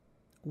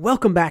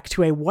Welcome back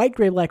to a White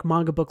Gray Black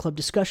Manga Book Club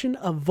discussion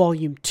of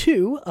Volume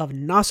 2 of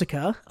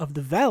Nausicaä of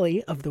the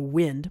Valley of the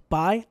Wind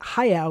by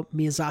Hayao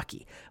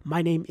Miyazaki.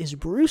 My name is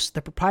Bruce, the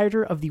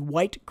proprietor of the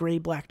White Gray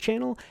Black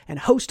channel and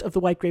host of the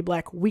White Gray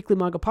Black weekly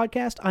manga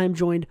podcast. I am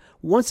joined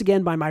once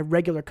again by my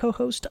regular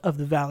co-host of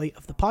the Valley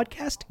of the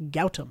podcast,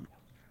 Gautam.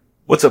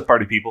 What's up,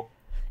 party people?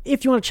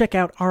 If you want to check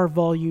out our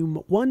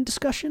Volume 1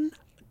 discussion,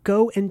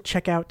 go and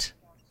check out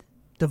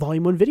the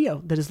Volume 1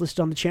 video that is listed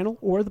on the channel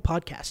or the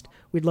podcast.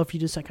 We'd love for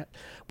you to check out.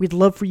 We'd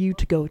love for you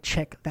to go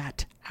check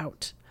that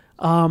out.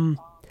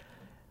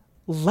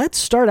 Let's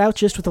start out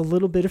just with a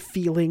little bit of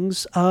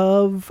feelings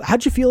of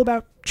how'd you feel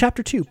about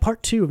Chapter 2,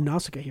 Part 2 of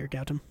Nausicaä here,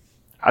 Gautam?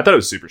 I thought it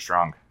was super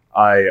strong.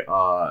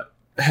 I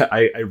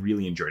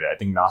really enjoyed it. I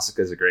think Nausicaä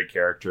is a great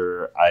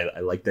character. I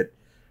like that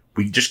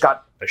we just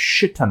got a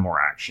shit ton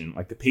more action.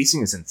 Like the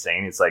pacing is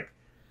insane. It's like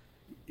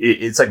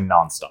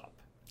nonstop.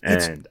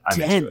 And it's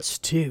dense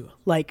too.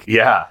 Like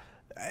yeah,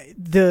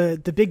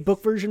 the big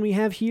book version we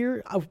have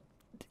here.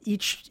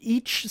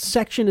 Each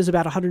section is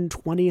about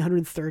 120,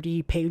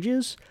 130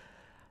 pages,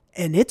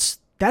 and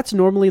that's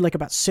normally like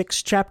about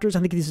 6 chapters. I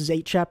think this is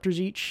 8 chapters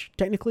each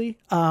technically.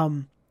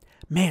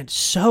 Man,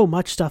 so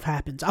much stuff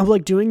happens. I'm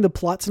like doing the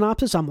plot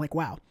synopsis. I'm like,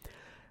 wow.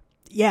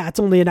 Yeah, it's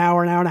only an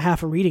hour and a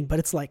half of reading, but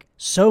it's like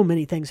so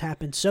many things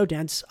happen, so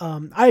dense.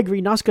 I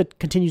agree. Nausicaä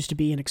continues to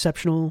be an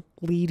exceptional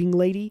leading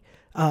lady.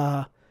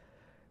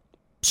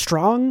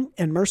 Strong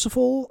and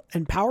merciful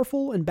and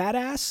powerful and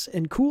badass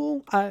and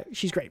cool.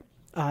 She's great.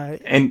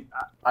 And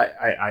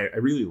I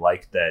really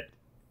like that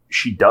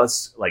she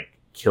does like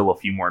kill a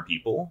few more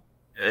people,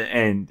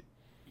 and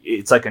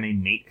it's like an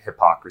innate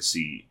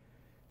hypocrisy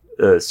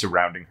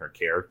surrounding her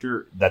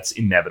character that's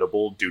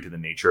inevitable due to the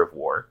nature of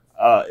war.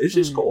 It's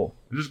just cool.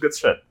 It's just good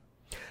shit.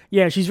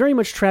 Yeah, she's very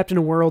much trapped in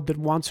a world that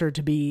wants her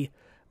to be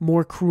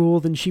more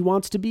cruel than she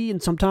wants to be,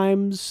 and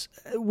sometimes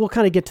we'll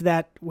kind of get to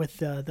that with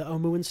the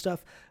Omu and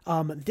stuff.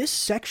 This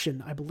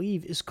section, I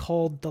believe, is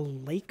called the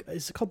Lake.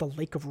 Is it called the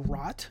Lake of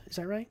Rot? Is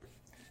that right?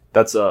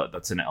 That's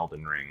an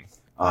Elden Ring.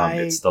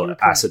 It's the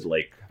Acid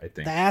Lake, I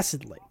think. The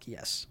Acid Lake,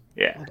 yes.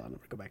 Yeah. Hold on, I'm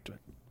gonna go back to it.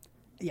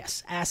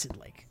 Yes, Acid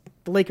Lake.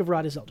 The Lake of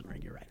Rot is Elden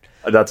Ring. You're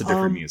right. That's a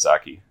different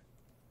Miyazaki.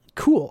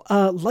 Cool.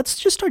 Let's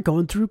just start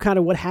going through kind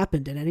of what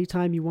happened, and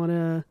anytime you want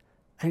to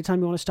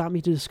stop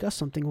me to discuss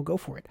something, we'll go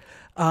for it.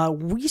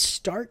 We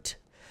start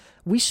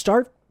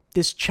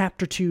this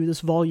chapter 2,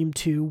 this volume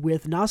 2,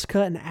 with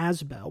Nausicaä and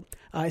Asbel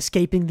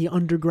escaping the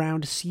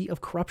underground sea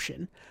of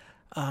corruption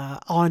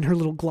on her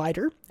little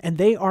glider, and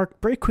they are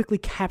very quickly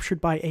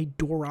captured by a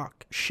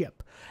Dorok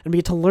ship. And we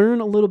get to learn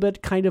a little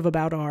bit kind of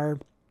about our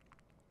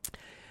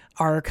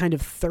kind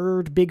of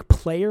third big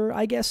player,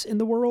 I guess, in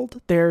the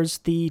world. There's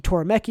the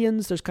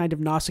Toromechians, there's kind of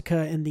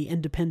Nausicaä and the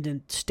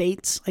independent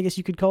states, I guess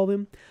you could call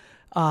them.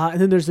 And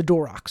then there's the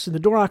Doroks. And the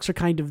Doroks are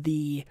kind of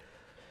the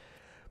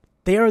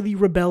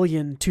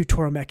rebellion to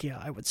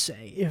Toromechia, I would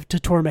say, to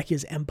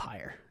Toromechia's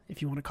empire,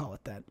 if you want to call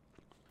it that.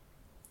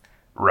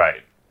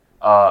 Right.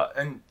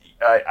 And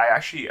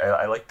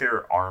I like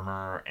their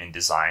armor and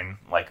design.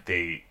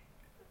 They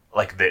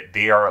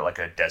are like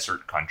a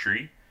desert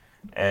country,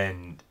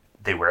 and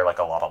they wear like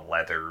a lot of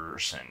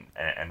leathers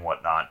and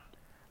whatnot.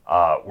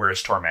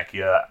 Whereas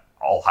Toromechia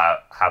all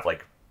have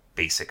like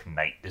basic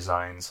knight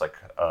designs, like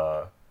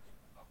I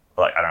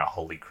don't know,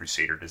 Holy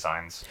Crusader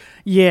designs.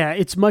 Yeah,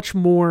 it's much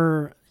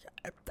more.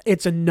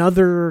 It's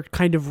another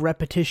kind of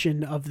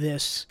repetition of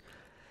this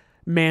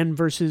man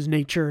versus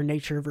nature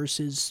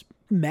versus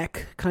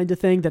mech kind of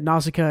thing that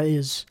Nausicaä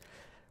is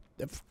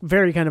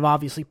very kind of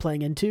obviously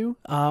playing into.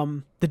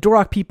 The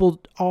Dorok people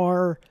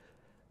are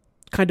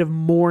kind of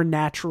more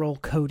natural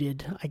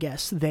coded, I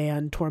guess,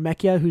 than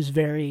Toromechia, who's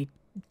very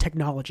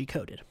technology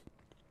coded.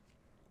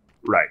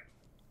 Right.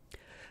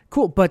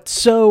 Cool. But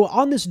so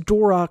on this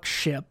Dorok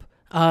ship,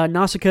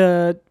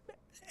 Nausicaä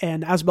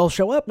and Asbel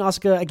show up.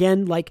 Nausicaä,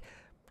 again, like,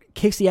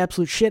 kicks the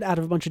absolute shit out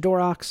of a bunch of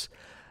Doroks.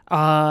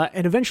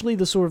 And eventually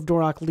the sort of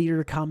Dorok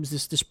leader comes,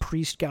 this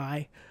priest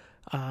guy.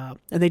 And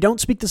they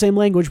don't speak the same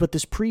language, but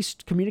this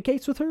priest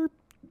communicates with her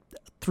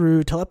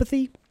through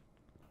telepathy.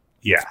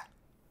 Yeah.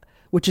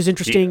 Which is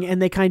interesting,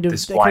 and they kind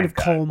of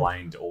calm.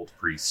 Blind old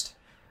priest.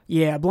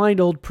 Yeah, blind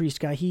old priest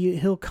guy.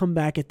 He'll come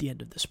back at the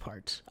end of this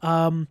part.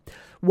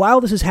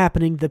 While this is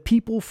happening, the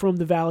people from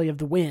the Valley of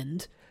the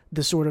Wind,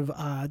 the sort of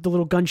the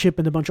little gunship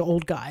and a bunch of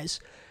old guys,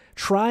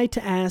 try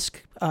to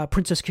ask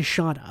Princess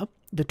Kishana,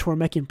 the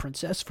Toromechian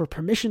princess, for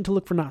permission to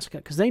look for Nausicaä,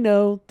 because they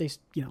know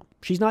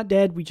she's not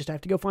dead. We just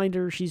have to go find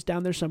her. She's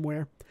down there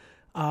somewhere.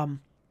 And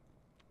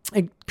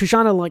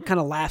Kishana like kind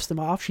of laughs them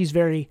off. She's a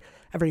very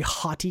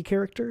haughty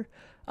character.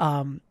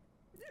 And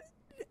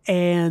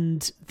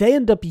they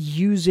end up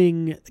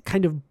using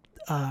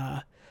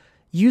the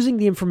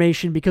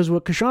information, because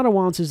what Kishana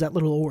wants is that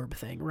little orb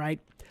thing, right?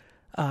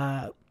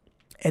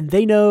 And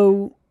they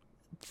know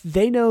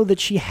that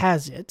she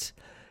has it,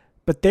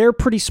 but they're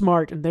pretty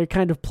smart, and they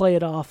kind of play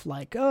it off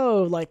like,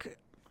 oh, like,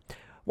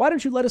 why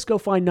don't you let us go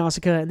find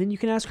Nausicaä, and then you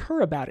can ask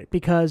her about it,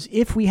 because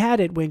if we had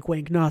it, wink,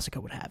 wink,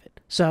 Nausicaä would have it.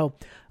 So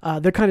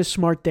they're kind of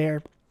smart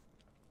there.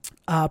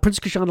 Princess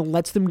Kushana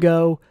lets them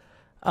go.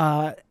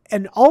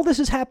 And all this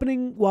is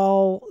happening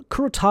while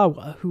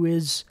Kurotawa, who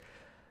is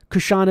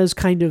Kushana's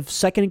kind of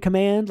second in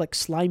command, like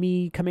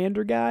slimy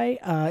commander guy,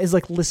 is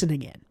like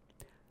listening in.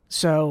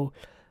 So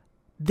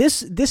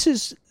this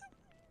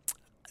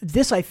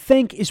I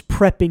think is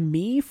prepping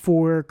me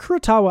for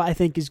Kurotawa. I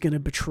think is going to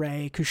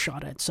betray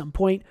Kushana at some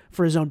point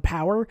for his own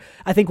power.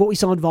 I think what we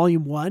saw in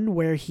Volume 1,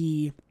 where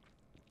he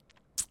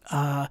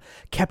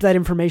kept that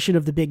information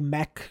of the big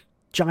mech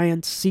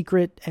giant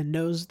secret and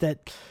knows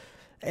that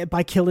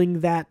by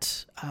killing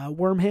that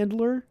worm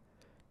handler,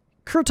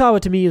 Kurotawa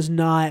to me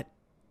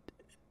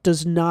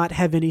does not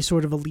have any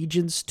sort of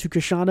allegiance to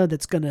Kushana.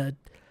 That's gonna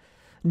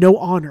no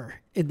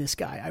honor in this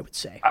guy, I would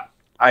say.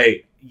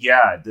 The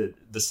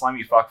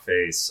slimy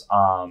fuckface.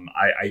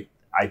 I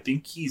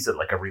think he's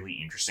like a really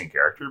interesting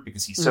character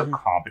because he's so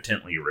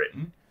competently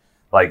written.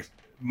 Like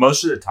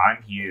most of the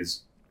time, he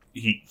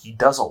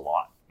does a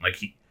lot. Like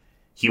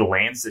he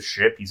lands the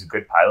ship. He's a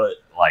good pilot.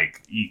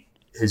 Like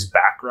his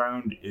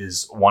background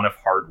is one of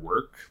hard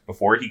work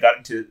before he got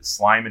into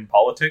slime and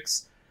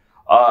politics.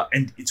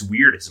 And it's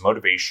weird. His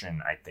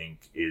motivation, I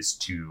think, is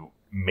to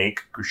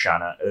make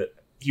Kushana.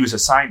 He was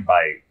assigned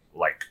by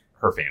like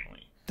her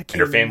family, and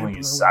her family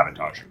is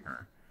sabotaging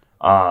her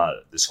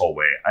this whole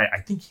way. I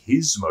think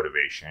his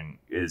motivation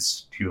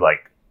is to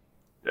like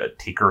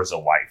take her as a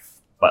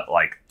wife, but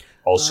like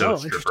also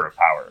strip her of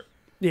power.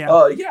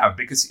 Yeah,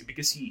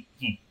 because he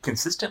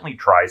consistently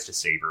tries to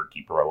save her,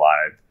 keep her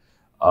alive.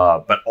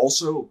 But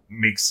also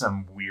makes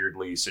some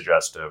weirdly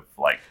suggestive,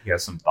 like he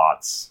has some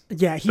thoughts.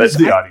 Yeah, that's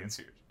the audience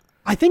here.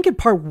 I think in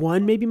part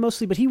 1 maybe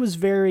mostly, but he was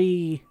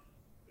very.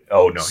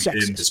 Oh no, he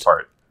did in this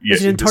part. Yeah,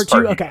 in part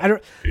 2. Okay, I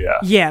don't. Yeah,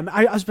 yeah.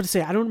 I was about to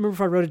say I don't remember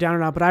if I wrote it down or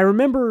not, but I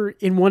remember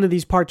in one of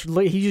these parts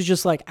he was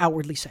just like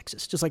outwardly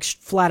sexist, just like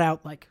flat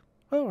out like,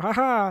 oh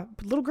haha,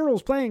 little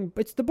girls playing,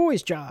 it's the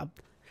boys' job.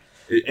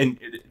 In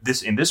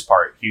this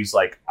part, he was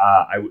like,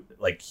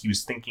 he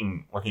was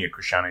thinking, looking at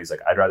Kushana, he's like,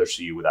 I'd rather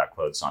see you without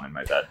clothes on in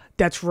my bed.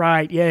 That's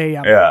right. Yeah.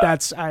 Yep.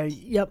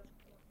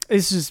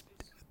 This guy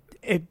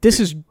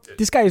is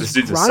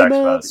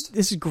Grima.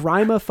 This is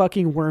Grima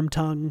fucking worm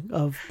tongue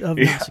of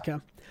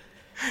Nausicaä.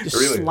 Just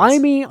really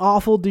slimy,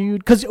 awful dude.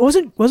 Because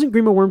wasn't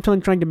Grima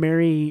Wormtongue trying to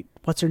marry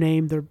what's her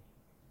name, the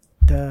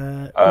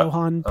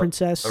Rohan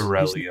princess?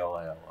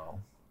 Aurelia.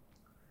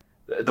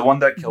 The one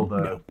that killed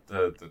the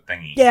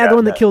thingy. Yeah, the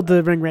one that killed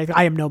the ring wraith.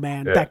 I am no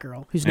man. Yeah. That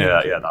girl. Who's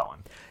that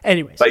one.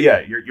 Anyways, but yeah,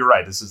 you're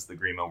right. This is the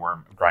Grima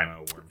worm.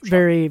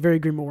 Very, very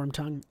Grima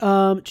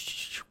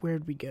Wormtongue.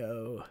 Where'd we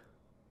go?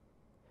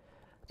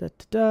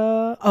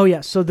 Oh yeah.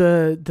 So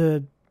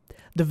the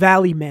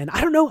Valley Men. I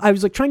don't know. I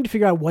was like trying to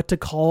figure out what to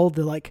call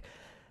the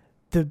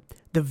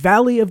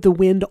Valley of the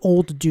Wind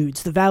old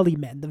dudes. The Valley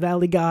Men. The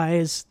Valley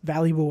guys.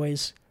 Valley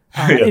boys.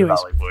 The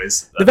Valley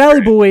Boys. The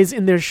Valley Boys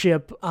in their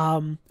ship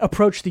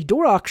approach the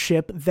Dorok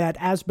ship that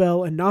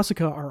Asbel and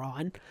Nausicaä are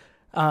on,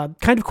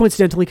 kind of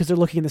coincidentally because they're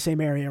looking in the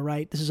same area,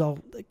 right? This is all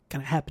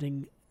kind of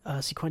happening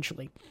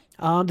sequentially.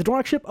 The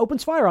Dorok ship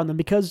opens fire on them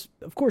because,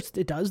 of course,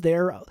 it does.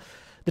 The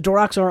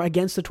Doroks are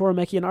against the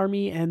Toromechian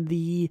army, and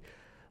the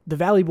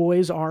Valley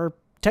Boys are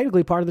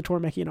technically part of the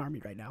Toromechian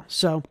army right now.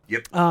 So,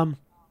 yep.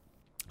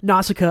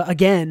 Nausicaä,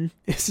 again,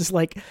 this is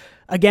like...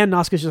 Again,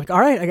 Nausicaä's just like, all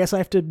right, I guess I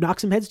have to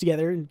knock some heads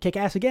together and kick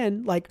ass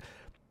again. Like,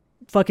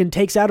 fucking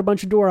takes out a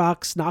bunch of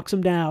Doroks, knocks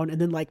them down, and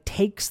then like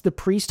takes the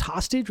priest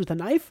hostage with a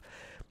knife.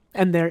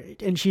 And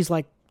she's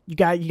like, you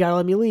gotta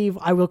let me leave.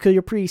 I will kill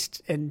your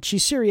priest. And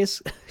she's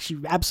serious. She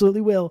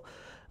absolutely will.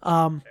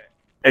 And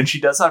she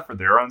does that for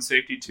their own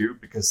safety too,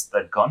 because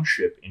the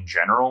gunship in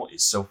general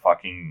is so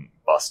fucking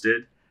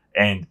busted,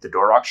 and the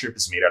Dorok ship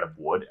is made out of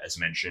wood, as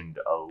mentioned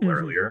a little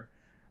earlier.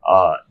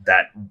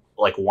 That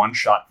like one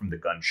shot from the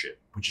gunship,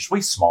 which is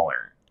way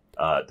smaller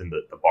than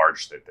the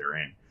barge that they're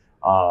in,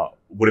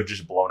 would have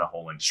just blown a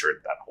hole and destroyed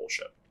that whole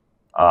ship.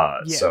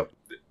 So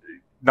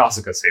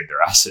Nausicaä saved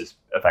their asses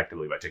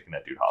effectively by taking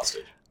that dude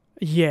hostage.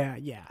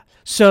 Yeah.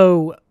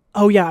 So,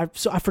 I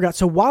forgot.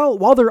 So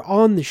while they're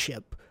on the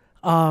ship,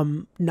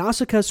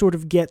 Nausicaä sort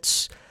of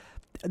gets.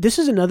 This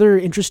is another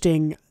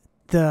interesting.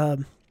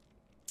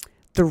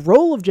 The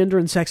role of gender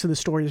and sex in the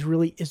story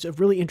is a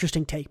really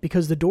interesting take,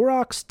 because the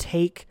Doroks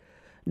take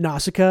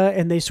Nausicaä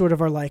and they sort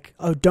of are like,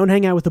 oh, don't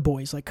hang out with the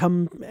boys. Like,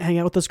 come hang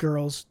out with us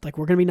girls. Like,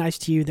 we're going to be nice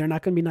to you. They're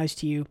not going to be nice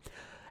to you.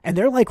 And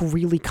they're like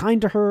really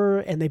kind to her,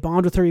 and they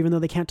bond with her even though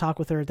they can't talk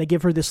with her. They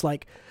give her this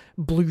like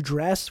blue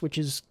dress, which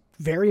is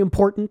very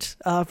important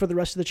for the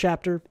rest of the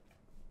chapter.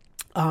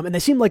 And they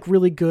seem like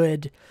really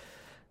good.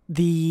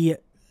 The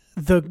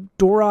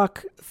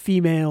Dorok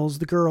females,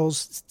 the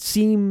girls,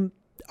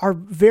 are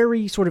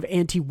very sort of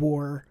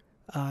anti-war,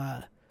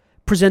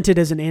 presented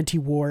as an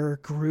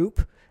anti-war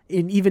group,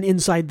 even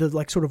inside the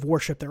like sort of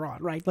warship they're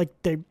on, right? Like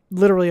they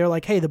literally are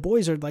like, hey, the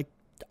boys are like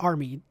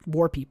army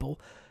war people.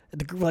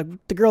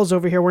 The girls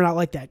over here, we're not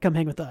like that. Come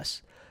hang with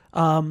us.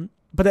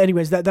 But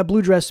anyways, that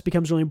blue dress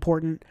becomes really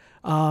important.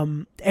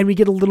 And we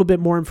get a little bit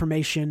more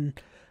information,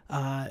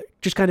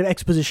 just kind of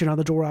exposition on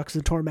the Doroks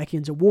and the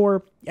Toromechians at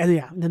war.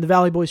 And then the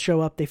Valley Boys show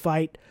up, they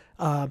fight.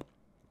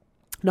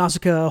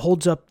 Nausicaa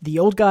holds up the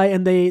old guy,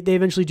 and they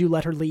eventually do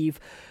let her leave.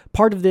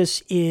 Part of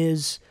this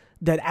is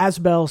that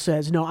Asbel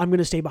says, no, I'm going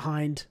to stay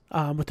behind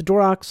with the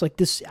Doroks. Like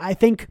this, I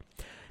think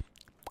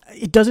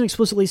it doesn't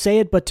explicitly say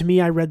it, but to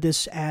me, I read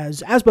this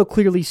as Asbel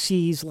clearly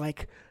sees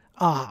like,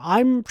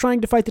 I'm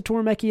trying to fight the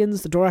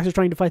Tormekians. The Doroks are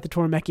trying to fight the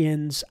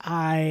Tormekians.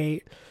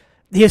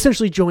 He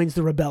essentially joins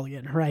the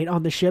rebellion, right?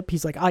 On the ship,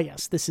 he's like,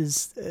 yes, this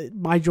is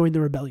my join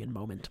the rebellion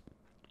moment.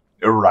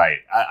 Right.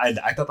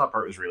 I thought that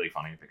part was really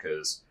funny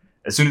because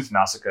as soon as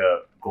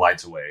Nausicaa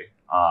glides away,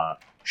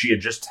 she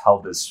had just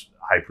held this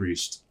high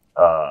priest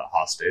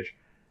hostage.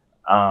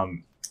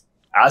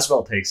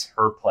 Asbel takes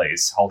her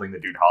place, holding the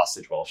dude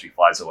hostage while she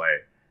flies away.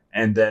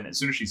 And then as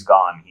soon as she's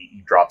gone,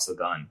 he drops the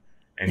gun.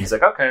 And he's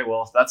like, okay,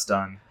 well, that's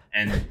done.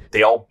 And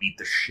they all beat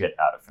the shit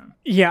out of him.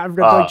 Yeah, I'm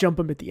going to jump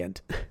him at the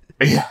end.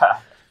 Yeah.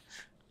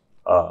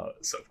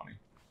 So funny.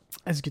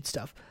 That's good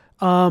stuff.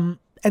 And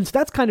so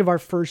that's kind of the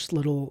first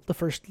little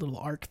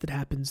arc that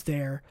happens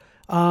there.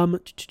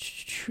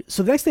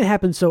 So the next thing that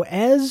happens,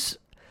 it's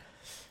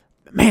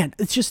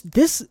just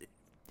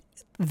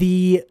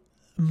the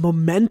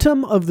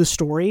momentum of the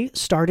story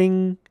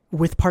starting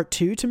with part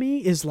 2 to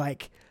me is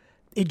like,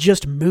 it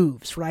just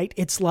moves, right?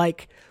 It's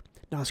like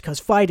Nausicaa's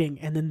fighting,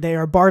 and then they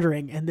are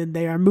bartering, and then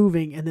they are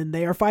moving, and then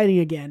they are fighting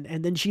again,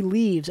 and then she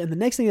leaves, and the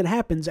next thing that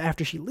happens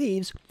after she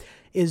leaves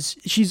is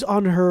she's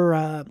on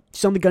the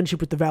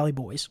gunship with the Valley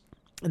Boys,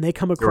 and they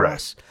come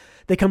across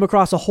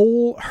a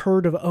whole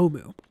herd of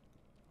Omu,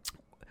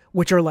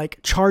 which are like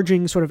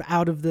charging sort of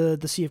out of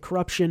the Sea of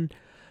Corruption,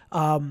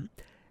 and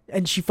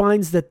she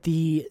finds that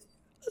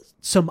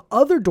some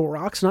other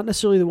Doroks, not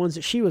necessarily the ones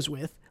that she was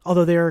with,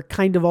 although they're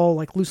kind of all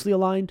like loosely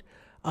aligned,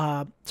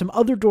 some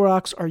other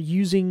Doroks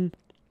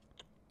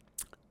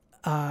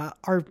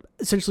are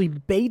essentially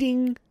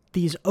baiting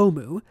these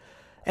Omu,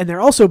 and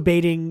they're also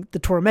baiting the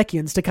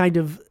Tormekians to kind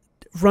of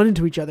run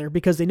into each other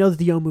because they know that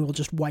the Omu will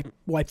just wipe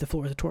the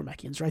floor of the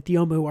Tormekians, right? The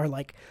Omu are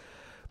like,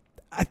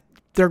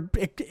 they're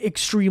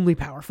extremely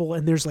powerful,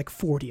 and there's like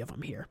 40 of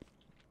them here,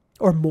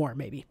 or more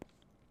maybe.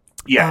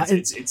 Yeah,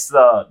 it's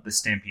the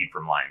Stampede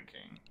from Lion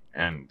King,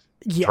 and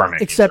yeah,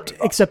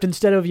 except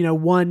instead of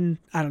one,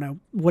 I don't know,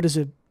 what is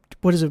a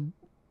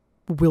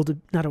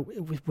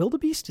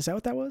wildebeest? Is that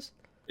what that was?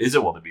 Is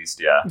a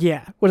wildebeest, yeah.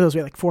 Yeah. What are those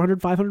weigh, like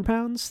 400, 500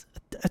 pounds?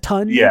 A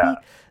ton, yeah. Maybe?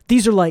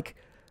 These are like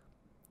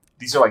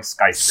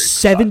skyscraper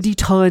 70 size.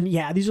 ton.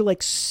 Yeah, these are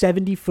like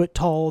 70-foot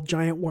tall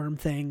giant worm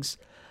things.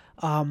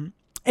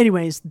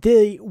 Anyways,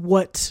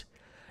 what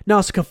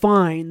Nausicaa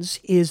finds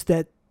is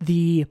that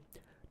the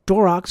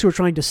Doroks who are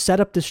trying to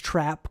set up this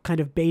trap, kind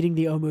of baiting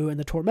the Omu and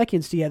the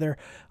Tormekians together,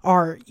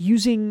 are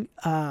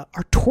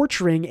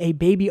torturing a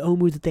baby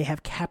Omu that they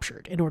have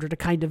captured in order to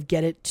kind of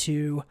get it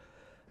to,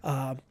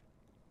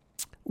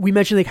 we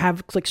mentioned they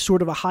have like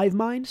sort of a hive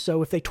mind.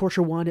 So if they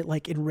torture one, it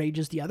like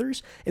enrages the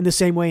others. In the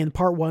same way, in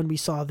part 1, we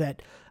saw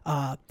that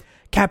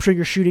capturing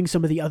or shooting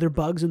some of the other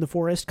bugs in the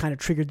forest kind of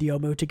triggered the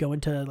Omu to go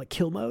into like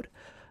kill mode.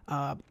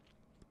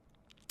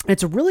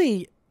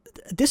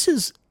 This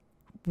is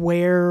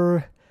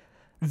where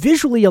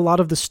visually a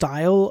lot of the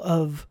style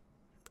of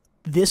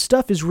this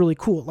stuff is really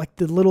cool. Like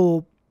the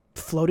little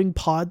floating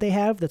pod they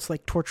have that's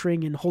like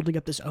torturing and holding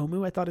up this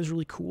Omu, I thought is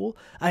really cool.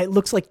 It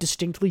looks like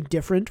distinctly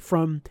different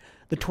from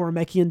the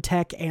Tormekian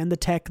tech and the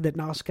tech that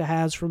Nausicaa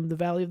has from the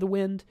Valley of the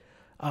Wind.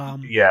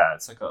 Yeah,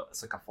 it's like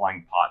a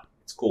flying pod.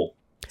 It's cool.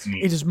 It's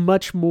neat. It is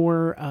much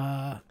more.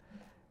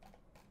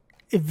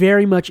 It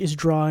very much is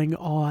drawing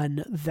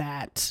on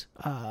that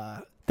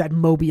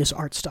Mobius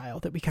art style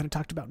that we kind of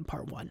talked about in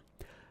part 1.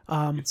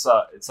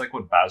 It's like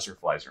what Bowser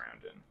flies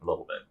around in a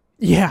little bit.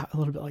 Yeah, a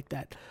little bit like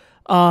that.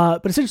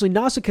 But essentially,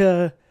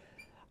 Nausicaa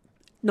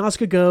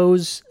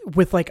goes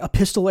with like a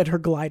pistol at her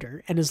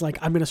glider and is like,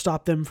 I'm going to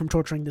stop them from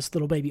torturing this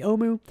little baby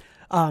Omu.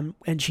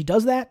 And she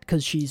does that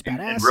because she's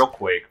badass. And real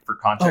quick, for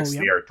context,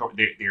 yeah. they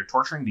are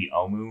torturing the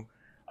Omu.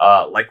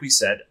 Like we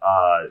said,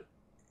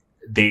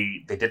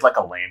 they did like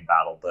a land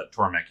battle. The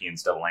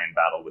Tormekians did a land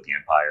battle with the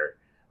Empire,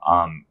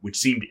 which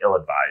seemed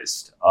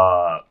ill-advised.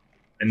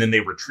 And then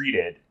they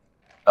retreated,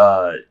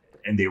 and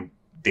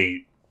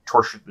they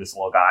tortured this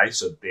little guy.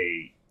 So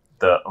the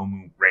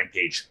Omu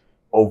rampage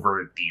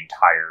over the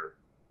entire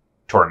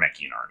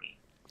Tormekian army.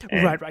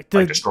 And, right.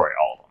 Destroy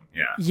all of them.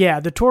 Yeah. Yeah,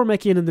 the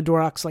Tormekian and the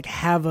Doroks like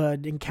have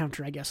an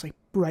encounter, I guess, like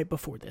right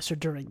before this or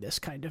during this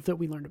kind of that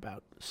we learned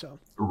about. So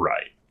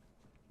right.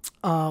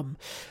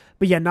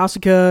 But yeah,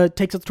 Nausicaa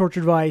takes out the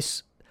torture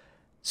device,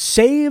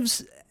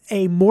 saves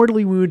a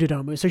mortally wounded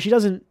Omu. So she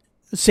doesn't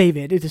save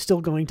it; it is still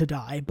going to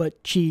die, but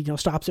she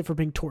stops it from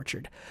being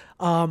tortured.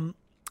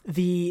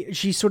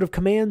 She sort of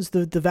commands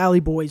the Valley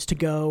Boys to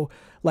go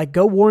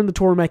warn the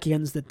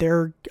Tormekians that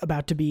they're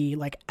about to be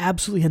like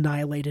absolutely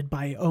annihilated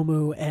by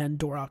Omu and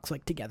Doroks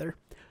like together.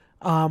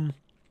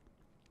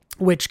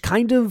 Which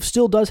kind of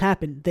still does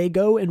happen. They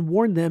go and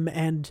warn them,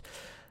 and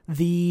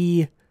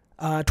the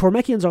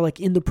Tormekians are like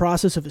in the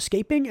process of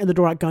escaping, and the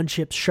Dorok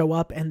gunships show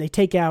up, and they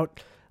take out.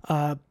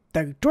 The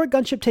Dorok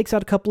gunship takes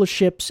out a couple of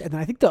ships, and then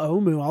I think the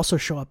Omu also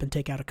show up and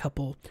take out a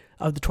couple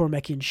of the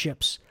Tormekian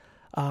ships.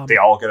 They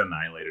all get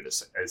annihilated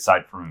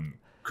aside from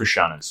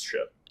Kushana's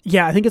ship.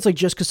 Yeah, I think it's like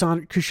just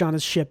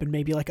Kushana's ship and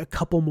maybe like a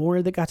couple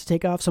more that got to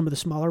take off, some of the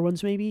smaller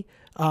ones maybe.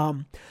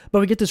 But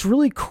we get this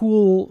really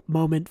cool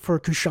moment for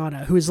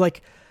Kushana, who is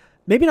like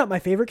maybe not my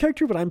favorite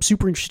character, but I'm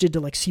super interested to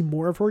like see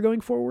more of her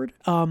going forward.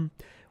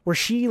 Where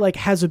she like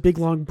has a big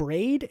long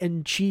braid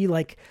and she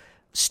like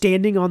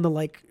standing on the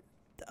like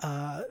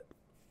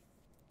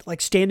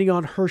standing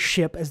on her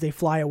ship as they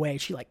fly away.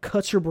 She like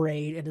cuts her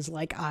braid and is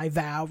like, I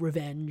vow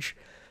revenge,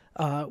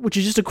 which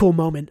is just a cool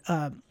moment.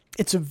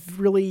 It's a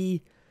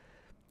really,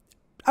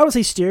 I would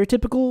say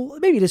stereotypical,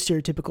 maybe it is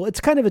stereotypical.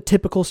 It's kind of a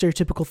typical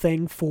stereotypical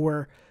thing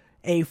for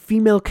a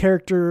female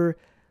character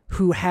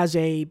who has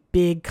a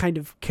big kind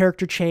of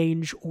character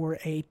change or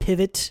a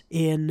pivot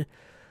in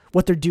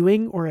what they're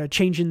doing or a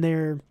change in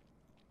their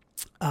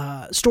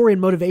story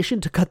and motivation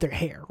to cut their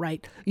hair,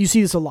 right? You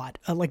see this a lot.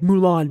 Like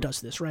Mulan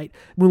does this, right?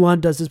 Mulan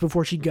does this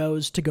before she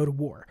goes to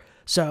war.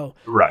 So,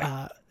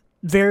 right.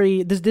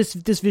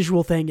 This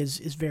visual thing is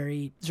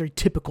very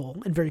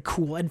typical and very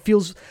cool and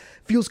feels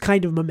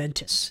kind of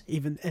momentous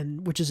even,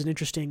 and which is an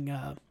interesting.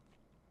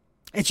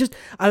 It's just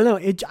I don't know.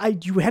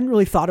 You hadn't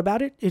really thought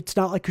about it. It's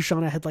not like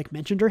Kushana had like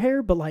mentioned her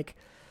hair, but like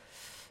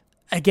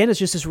again, it's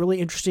just this really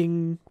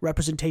interesting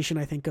representation,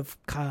 I think, of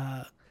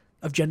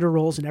gender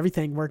roles and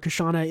everything, where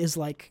Kushana is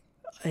like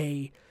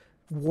a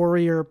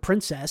warrior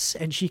princess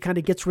and she kind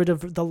of gets rid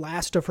of the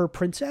last of her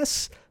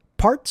princess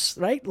parts,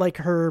 right? Like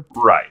her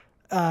right.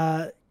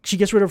 She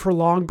gets rid of her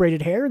long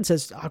braided hair and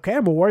says, okay,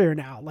 I'm a warrior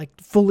now. Like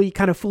fully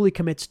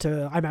commits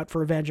to, I'm out for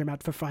revenge. I'm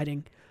out for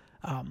fighting.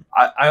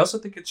 I also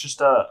think it's just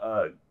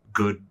a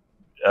good,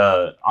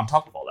 on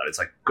top of all that, it's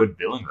like good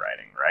villain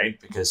writing, right?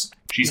 Because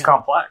she's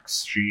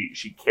complex.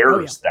 She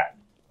cares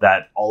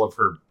that all of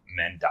her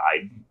men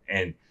died,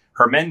 and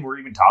her men were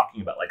even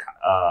talking about like,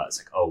 it's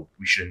like, oh,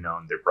 we should have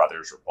known their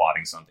brothers were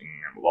plotting something,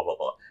 and blah, blah,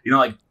 blah. You know,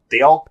 like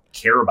they all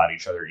care about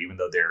each other, even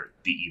though they're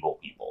the evil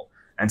people.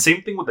 And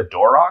same thing with the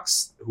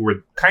Doroks, who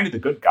were kind of the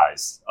good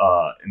guys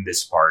in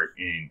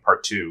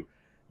part 2.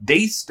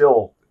 They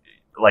still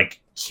like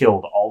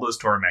killed all those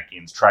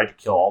Tormekians, tried to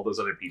kill all those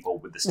other people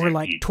with the stampede. Or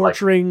like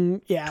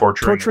torturing the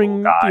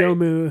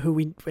Omu, who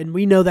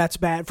we know that's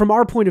bad from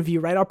our point of view,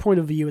 right? Our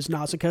point of view is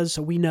Nausicaä's,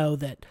 so we know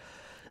that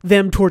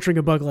them torturing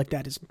a bug like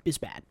that is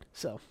bad.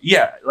 So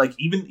yeah, like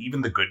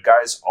even the good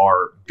guys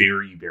are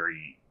very,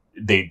 very.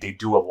 They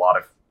do a lot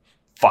of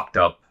fucked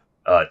up,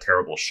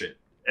 terrible shit.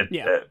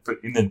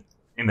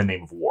 In the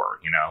name of war,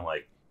 you know,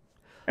 like,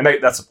 and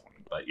that's the point.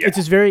 But yeah, it's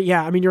just very,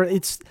 I mean,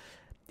 it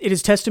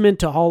is testament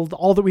to all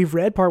that we've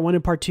read, part 1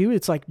 and part 2.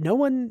 It's like no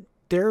one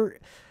there.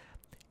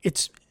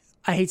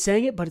 I hate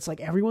saying it, but it's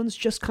like everyone's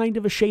just kind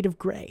of a shade of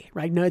gray,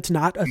 right? No, it's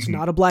not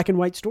a black and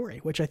white story,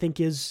 which I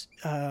think is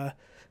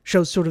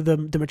shows sort of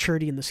the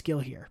maturity and the skill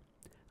here.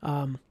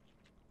 So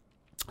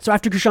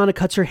after Kushana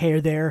cuts her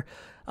hair there,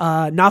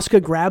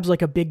 Nausicaä grabs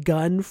like a big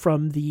gun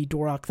from the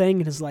Dorok thing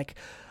and is like,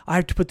 I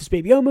have to put this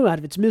baby Omu out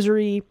of its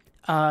misery.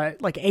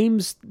 Like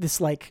aims this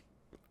like,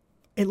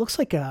 it looks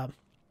like it's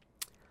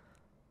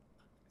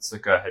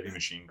like a heavy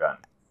machine gun.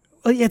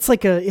 It's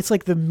like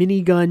the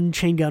minigun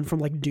chain gun from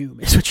like Doom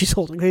is what she's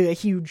holding. Like a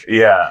huge,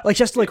 like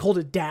just to like hold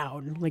it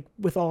down like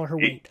with all her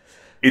weight.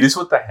 It is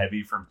what the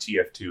heavy from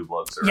TF2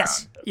 blows around.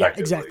 Yes, yeah,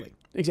 exactly.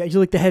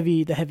 Like the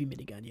heavy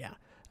minigun. Yeah.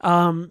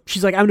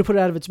 She's like, I'm gonna put it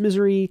out of its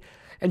misery,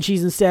 and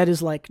she's instead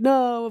is like,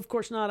 no, of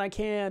course not. I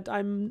can't.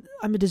 I'm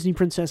a Disney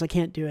princess. I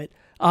can't do it.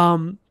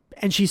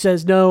 And she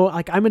says, no,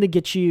 like I'm gonna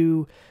get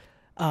you.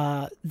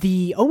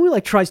 The Omu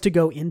like tries to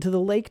go into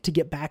the lake to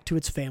get back to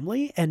its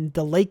family, and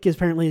the lake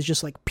apparently is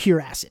just like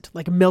pure acid,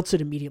 like melts it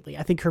immediately.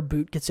 I think her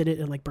boot gets in it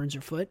and like burns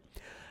her foot.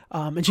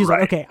 And she's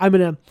like, okay,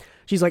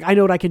 she's like, I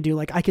know what I can do.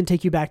 Like I can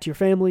take you back to your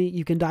family.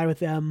 You can die with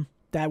them.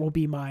 That will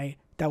be my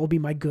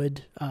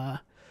good,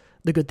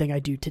 the good thing I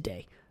do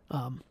today.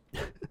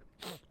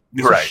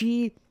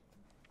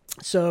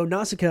 So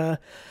Nausicaä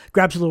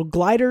grabs a little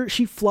glider.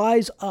 She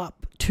flies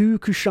up to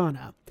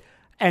Kushana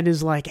and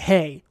is like,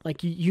 hey,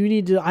 like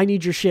I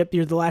need your ship.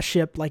 You're the last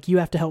ship. Like you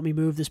have to help me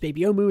move this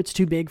baby Omu. It's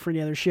too big for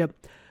any other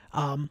ship.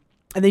 And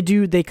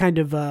they kind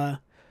of,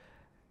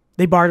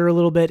 they barter a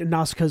little bit, and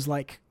Nausicaa's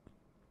like,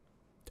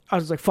 I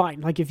was like,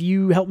 fine. Like if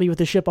you help me with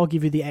the ship, I'll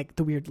give you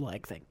the weird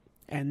leg thing.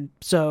 And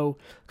so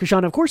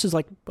Kushana, of course, is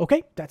like,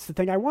 okay, that's the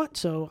thing I want.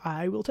 So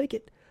I will take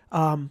it.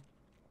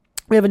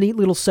 We have a neat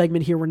little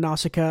segment here where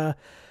Nausicaä,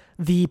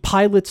 the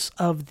pilots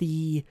of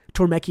the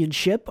Tormekian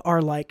ship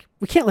are like,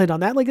 we can't land on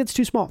that. Like, it's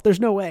too small.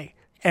 There's no way.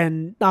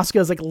 And Nausicaä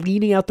is like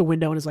leaning out the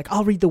window and is like,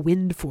 I'll read the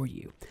wind for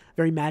you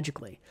very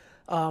magically.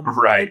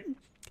 Right.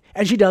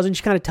 And she does. And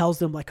she kind of tells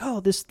them like, oh,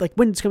 this like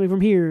wind's coming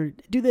from here.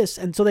 Do this.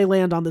 And so they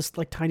land on this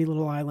like tiny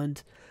little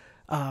island.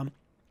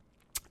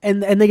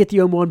 And they get the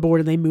Omu on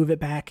board and they move it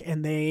back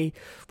and they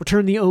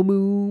return the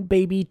Omu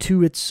baby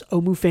to its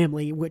Omu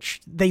family,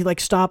 which they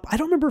like stop. I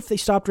don't remember if they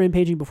stopped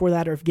rampaging before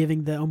that or if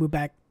giving the Omu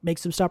back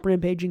makes them stop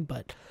rampaging,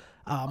 but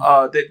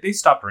they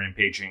stopped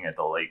rampaging at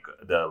the lake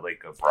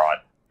of Rod.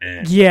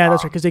 And, yeah,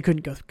 that's right, because they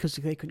couldn't go through.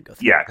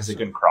 Yeah, because they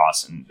couldn't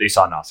cross, and they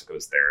saw Nausicaä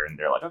was there, and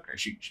they're like, okay,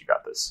 she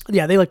got this.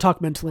 Yeah, they like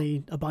talk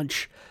mentally a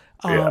bunch.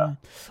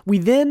 We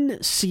then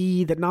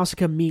see that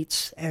Nausicaä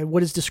meets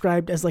what is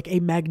described as like a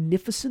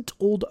magnificent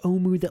old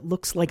Omu that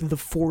looks like the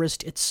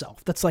forest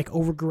itself. That's like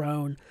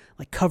overgrown,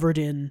 like covered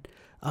in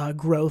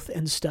growth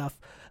and stuff.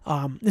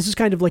 This is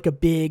kind of like the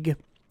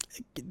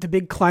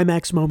big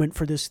climax moment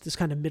for this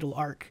kind of middle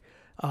arc.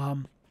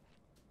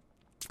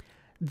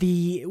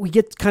 We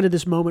get kind of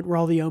this moment where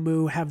all the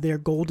Omu have their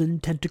golden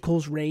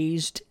tentacles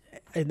raised,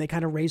 and they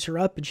kind of raise her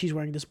up, and she's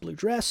wearing this blue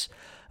dress.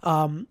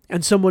 And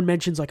someone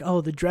mentions like, oh,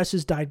 the dress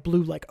is dyed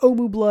blue like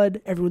Omu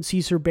blood. Everyone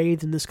sees her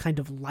bathed in this kind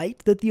of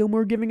light that the Omu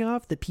are giving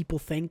off that people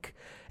think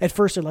at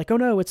first they're like, oh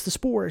no, it's the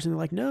spores. And they're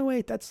like, no,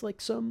 wait, that's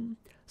like some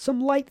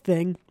light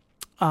thing.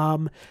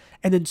 And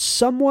then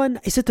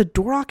someone, is it the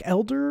Dorok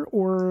Elder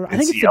or I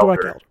think it's the Dorok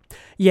Elder.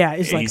 Yeah.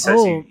 It's like,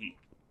 oh,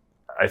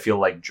 I feel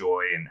like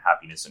joy and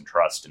happiness and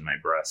trust in my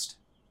breast.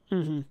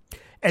 Mm-hmm.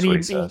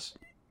 And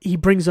he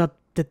brings up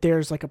that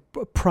there's like a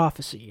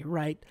prophecy,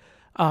 right?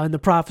 And the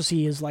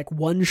prophecy is like,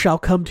 one shall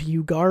come to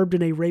you garbed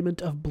in a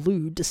raiment of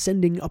blue,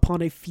 descending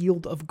upon a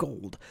field of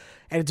gold.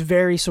 And it's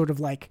very sort of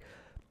like,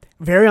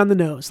 very on the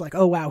nose. Like,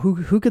 oh wow,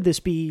 who could this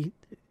be?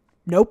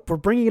 Nope, we're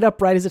bringing it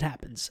up right as it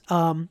happens.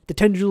 The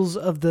tendrils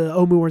of the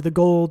Omu are the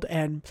gold,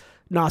 and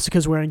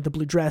Nausicaa's wearing the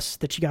blue dress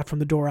that she got from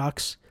the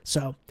Doroks.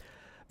 So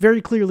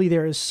very clearly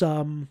there is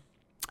some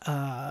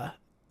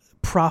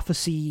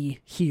prophecy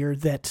here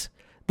that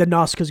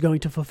Nausicaa's going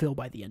to fulfill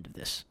by the end of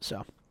this.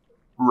 So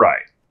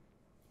right.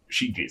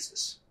 She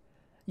Jesus.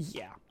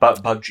 Yeah.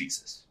 Bug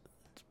Jesus.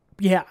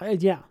 Yeah.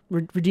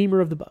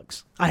 Redeemer of the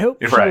bugs. I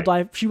hope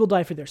she will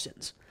die for their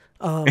sins.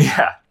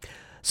 Yeah.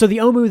 So the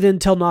Omu then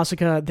tell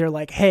Nausicaä, they're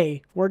like,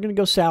 hey, we're going to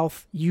go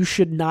south. You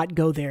should not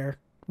go there.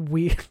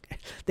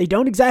 They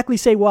don't exactly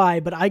say why,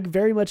 but I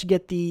very much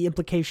get the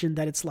implication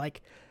that it's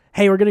like,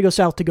 hey, we're going to go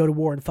south to go to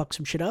war and fuck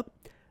some shit up.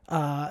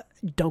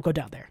 Don't go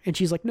down there. And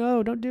she's like,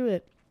 no, don't do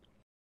it.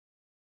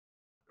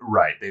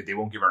 Right. They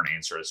won't give her an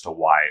answer as to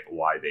why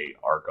they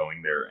are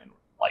going there and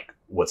like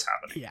what's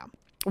happening. Yeah.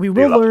 We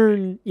will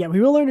learn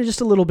in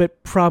just a little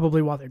bit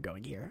probably while they're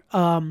going here.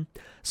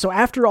 So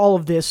after all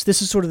of this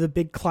is sort of the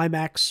big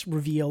climax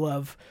reveal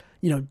of,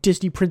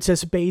 Disney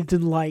princess bathed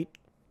in light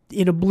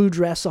in a blue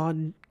dress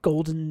on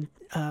golden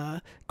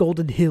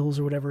hills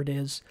or whatever it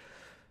is.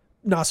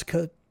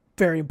 Nausicaä,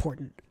 very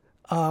important.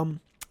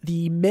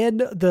 The men,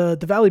 the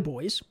Valley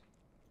Boys,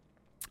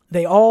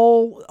 they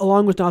all,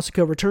 along with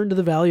Nausicaä, return to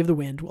the Valley of the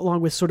Wind,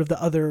 along with sort of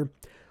the other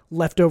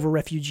leftover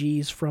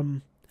refugees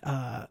from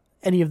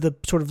any of the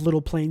sort of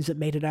little planes that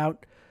made it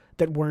out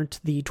that weren't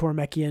the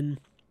Tormekian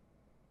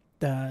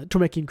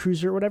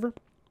cruiser or whatever.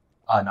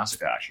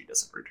 Nausicaä actually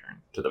doesn't return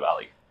to the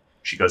valley.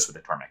 She goes with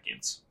the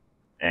Tormekians.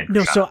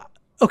 And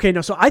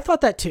so I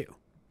thought that too.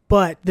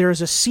 But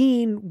there's a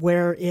scene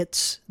where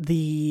it's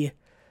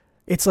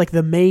like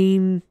the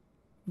main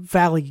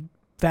valley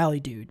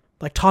dude,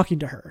 like talking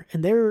to her,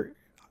 and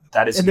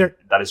that is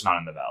not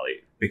in the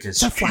valley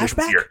because it's a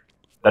flashback.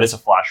 That is a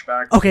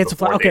flashback. Okay, it's a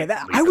flashback.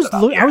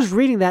 Okay, I was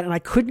reading that and I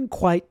couldn't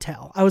quite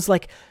tell. I was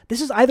like, this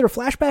is either a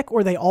flashback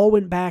or they all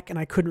went back and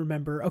I couldn't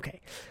remember.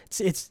 Okay,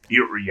 it's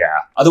yeah.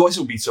 Otherwise,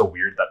 it would be so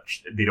weird that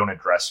they don't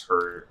address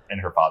her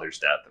and her father's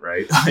death,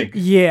 right?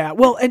 Yeah.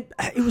 Well, and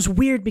it was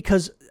weird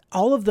because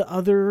all of the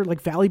other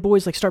like Valley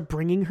Boys like start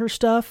bringing her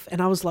stuff,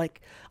 and I was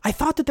like, I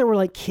thought that there were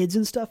like kids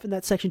and stuff in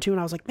that section too, and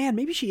I was like, man,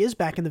 maybe she is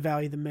back in the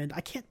Valley of the Wind.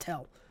 I can't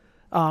tell.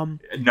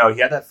 No, he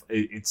had that.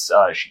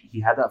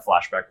 He had that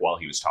flashback while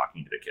he was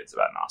talking to the kids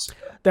about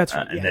Nausicaä. That's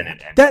right. And then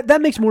it ended.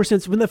 That makes more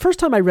sense. When the first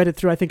time I read it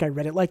through, I think I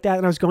read it like that,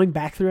 and I was going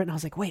back through it, and I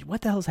was like, "Wait,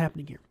 what the hell is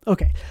happening here?"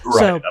 Okay, right.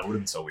 So, that would have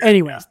been so weird.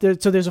 Anyways,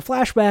 so there's a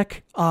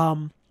flashback.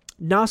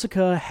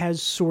 Nausicaä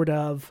has sort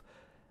of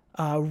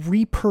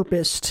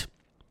repurposed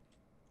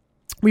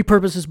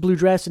this blue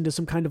dress into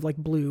some kind of like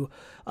blue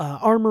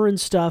armor and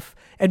stuff,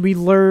 and we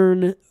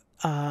learn.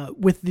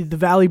 With the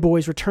Valley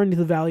Boys returning to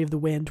the Valley of the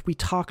Wind, we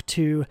talk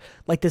to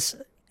like this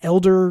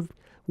elder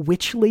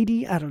witch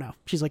lady. I don't know.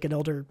 She's like an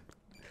old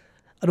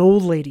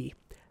lady.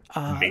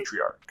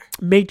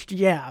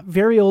 Matriarch.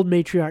 Very old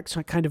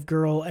matriarch kind of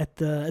girl at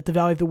the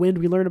Valley of the Wind.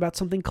 We learn about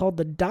something called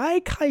the Dai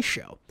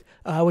Kaisho,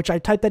 which I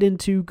typed that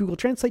into Google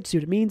Translate to see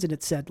what it means, and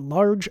it said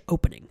large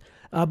opening.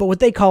 But what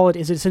they call it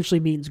is it essentially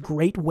means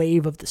great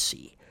wave of the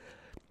sea,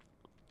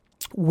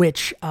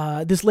 which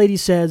this lady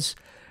says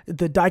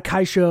the Dai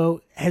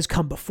Kaisho has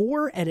come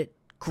before, and it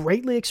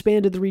greatly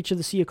expanded the reach of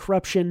the Sea of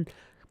Corruption.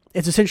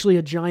 It's essentially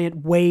a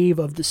giant wave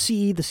of the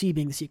sea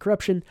being the Sea of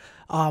Corruption.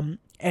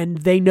 And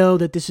they know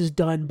that this is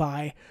done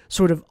by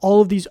sort of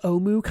all of these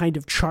Omu kind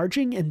of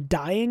charging and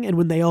dying. And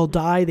when they all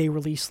die, they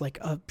release like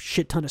a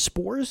shit ton of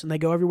spores, and they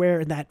go everywhere.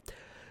 And that,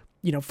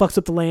 fucks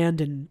up the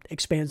land and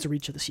expands the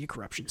reach of the Sea of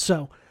Corruption.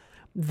 So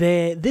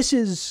this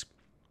is,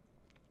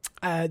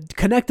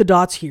 connect the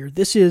dots here.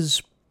 This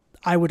is,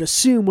 I would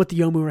assume, what the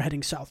Omu are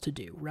heading south to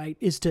do, right?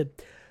 Is to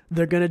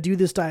they're going to do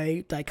this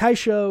Daikai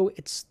show.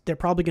 They're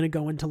probably going to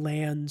go into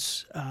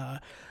lands,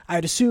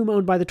 I'd assume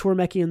owned by the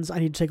Tormekians. I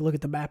need to take a look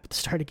at the map at the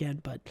start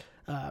again, but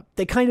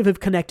they kind of have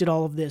connected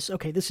all of this.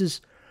 Okay, this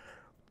is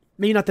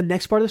maybe not the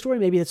next part of the story.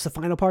 Maybe it's the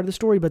final part of the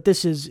story, but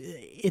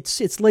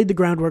it's laid the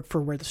groundwork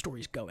for where the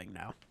story's going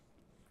now.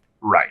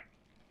 Right.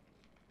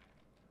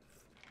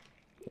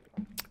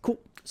 Cool.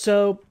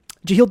 So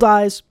Jahil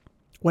dies,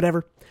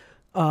 whatever.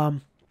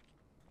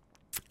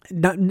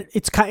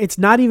 It's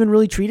not even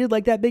really treated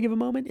like that big of a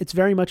moment. It's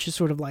very much just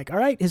sort of like, all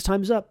right, his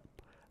time's up.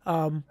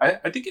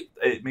 I think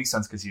it makes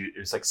sense because it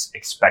was like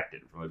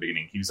expected from the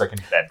beginning. He was like in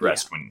bed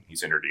rest when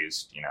he's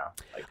introduced, you know.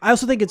 Like, I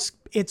also think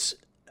it's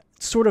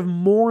sort of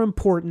more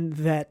important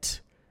that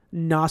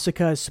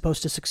Nausicaä is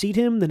supposed to succeed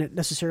him than it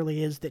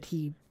necessarily is that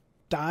he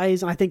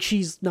dies. And I think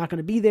she's not going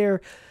to be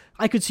there.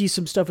 I could see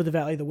some stuff with the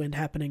Valley of the Wind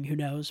happening. Who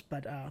knows?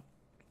 But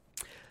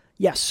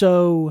yeah.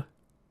 So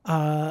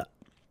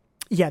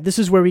this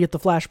is where we get the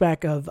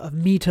flashback of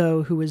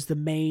Mito, who is the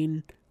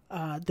main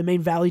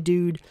Valley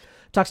dude.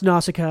 Talks to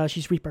Nausicaä.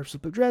 She's repurposed the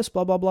blue dress.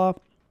 Blah blah blah.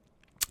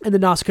 And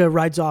then Nausicaä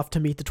rides off to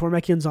meet the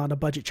Tormekians on a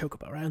budget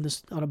chocobo. Right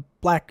on a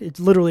black. It's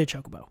literally a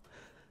chocobo.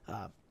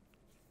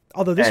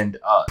 Although this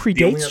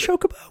predates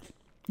Chocobo.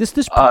 This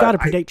got to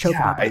predate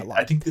Chocobo by a lot.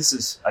 I think this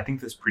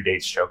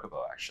predates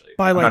Chocobo actually.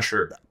 I'm not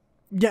sure.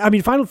 Yeah, I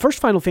mean, first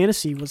Final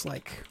Fantasy was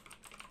like,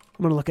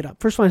 I'm gonna look it up.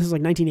 First Final Fantasy was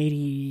like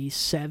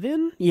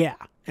 1987. Yeah,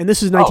 and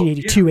this is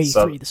 1982, 83.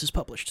 So, this is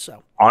published.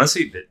 So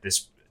honestly,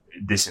 this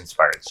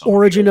inspired so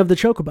Origin of the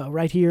Chocobo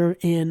right here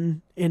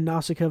in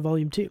Nausicaä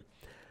Volume 2.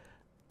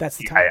 That's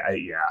the title.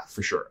 Yeah,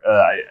 for sure.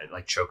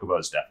 Like Chocobo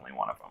is definitely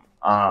one of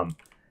them.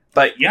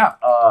 But yeah.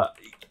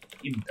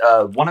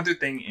 One other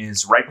thing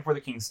is right before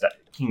the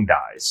king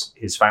dies,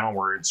 his final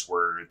words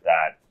were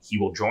that he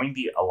will join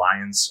the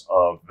alliance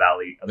of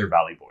other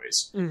Valley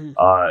boys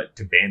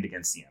to band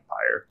against the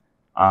Empire.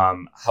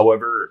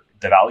 However,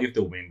 the Valley of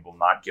the Wind will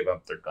not give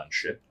up their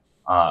gunship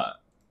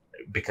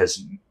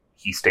because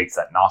he states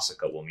that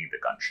Nausicaä will need the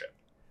gunship.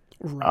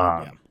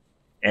 Right,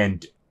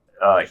 And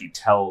he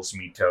tells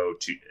Mito,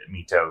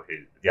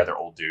 the other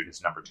old dude,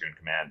 his number 2 in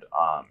command,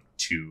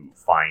 to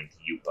find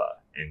Yupa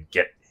and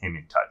get him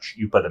in touch.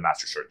 Yupa, the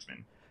Master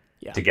Swordsman,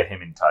 to get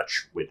him in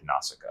touch with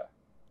Nausicaä.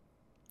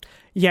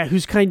 Yeah,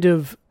 who's kind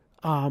of...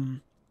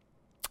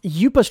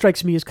 Yupa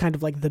strikes me as kind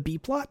of like the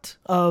B-plot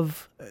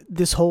of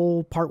this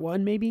whole part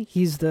 1, maybe.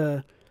 He's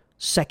the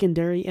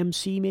secondary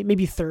MC,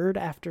 maybe third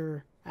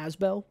after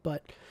Asbel,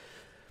 but...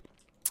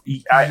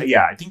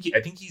 I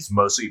think he's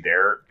mostly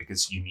there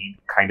because you need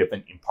kind of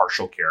an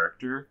impartial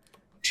character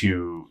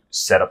to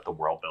set up the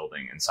world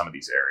building in some of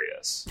these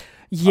areas.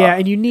 Yeah,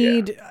 and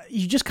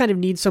you just kind of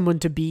need someone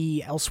to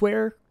be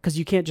elsewhere because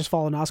you can't just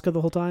follow Nausicaä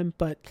the whole time.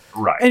 But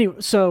anyway,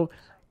 so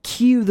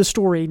cue the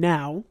story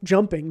now,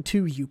 jumping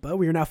to Yupa.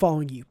 We are now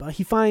following Yupa.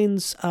 He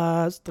finds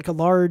like a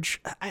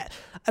large, I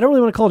don't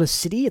really want to call it a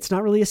city. It's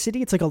not really a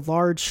city. It's like a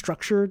large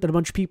structure that a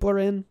bunch of people are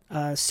in.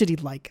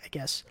 City-like, I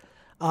guess.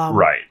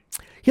 Right.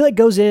 He like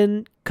goes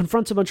in,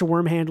 confronts a bunch of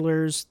worm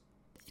handlers.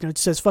 You know, it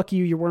says, "Fuck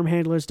you, your worm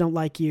handlers don't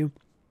like you."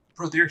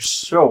 Bro, they're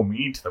so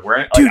mean to the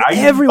worm. Dude,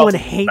 everyone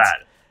hates.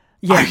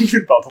 Yeah, I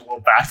even felt a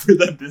little bad for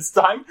them this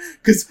time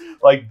because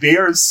like they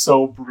are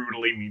so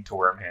brutally mean to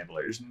worm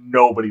handlers.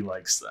 Nobody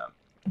likes them.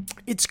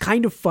 It's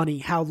kind of funny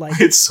how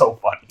like it's so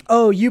funny.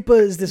 Oh, Yupa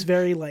is this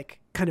very like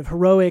kind of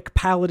heroic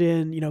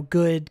paladin, you know,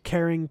 good,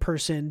 caring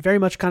person, very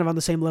much kind of on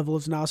the same level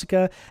as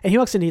Nausicaä. And he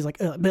walks in and he's like,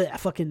 bleh,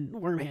 fucking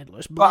worm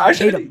handlers. Well,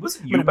 actually,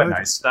 wasn't Yupa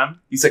nice to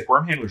them? He's like,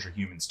 worm handlers are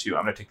humans too.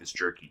 I'm going to take this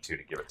jerky too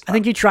to give it to them. I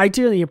think he tried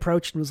to, and he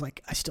approached and was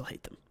like, I still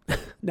hate them.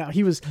 No,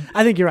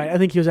 I think you're right. I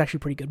think he was actually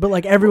pretty good. But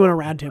like everyone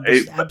around him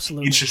was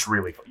absolutely... It's just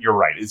really... You're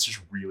right. It's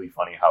just really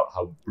funny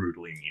how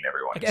brutally mean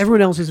everyone is.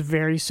 Everyone else is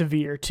very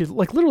severe to...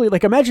 Like literally,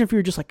 like imagine if you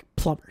were just like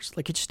plumbers.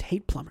 Like you just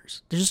hate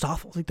plumbers. They're just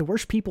awful. Like the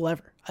worst people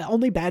ever.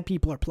 Only bad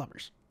people are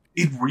plumbers.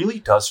 It really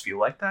does feel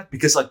like that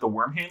because like the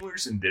worm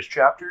handlers in this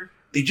chapter,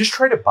 they just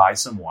try to buy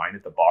some wine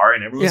at the bar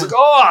and everyone's like,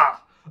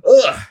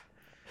 ugh.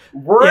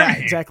 Worm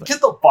exactly.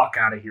 Get the fuck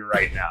out of here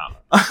right now.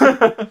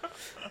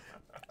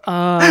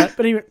 But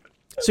anyway...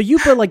 So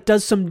Yupa like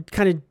does some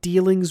kind of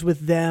dealings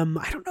with them.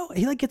 I don't know.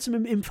 He like gets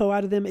some info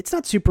out of them. It's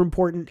not super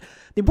important.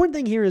 The important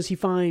thing here is he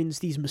finds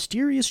these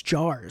mysterious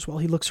jars while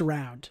he looks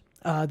around.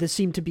 That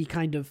seem to be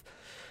kind of,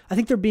 I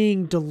think they're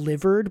being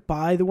delivered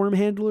by the worm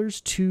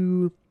handlers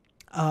to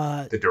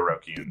the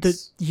Dorokians.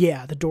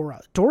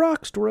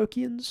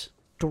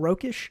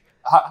 Dorokish.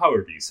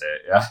 However you say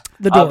it, yeah.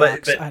 The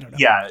Doroks. I don't know.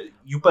 Yeah,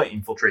 Yupa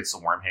infiltrates the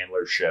worm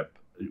handler ship,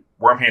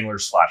 worm handler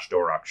 /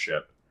 Dorok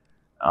ship.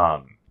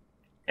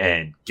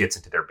 And gets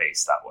into their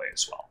base that way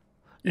as well.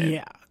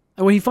 And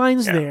what he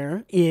finds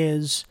there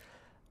is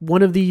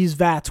one of these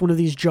vats, one of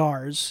these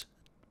jars,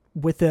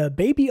 with a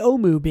baby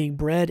Omu being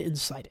bred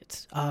inside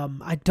it.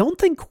 I don't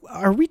think...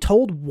 Are we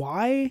told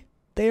why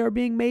they are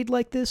being made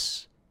like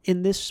this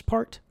in this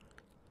part?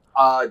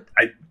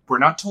 We're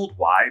not told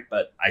why,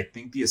 but I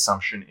think the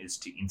assumption is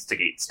to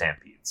instigate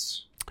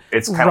stampedes.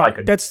 It's kind of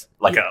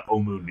like a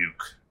Omu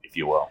nuke, if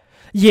you will.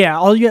 Yeah,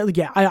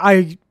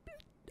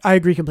 I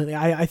agree completely.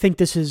 I think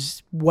this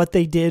is what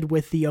they did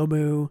with the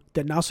Omu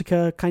that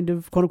Nausicaä kind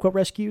of quote unquote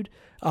rescued.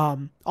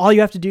 All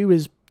you have to do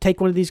is take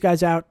one of these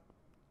guys out,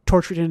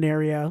 torture it in an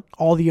area,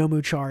 all the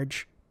Omu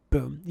charge,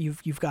 boom,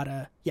 you've got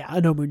an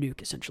Omu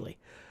nuke essentially.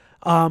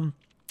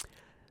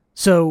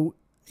 So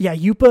yeah,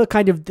 Yupa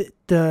kind of the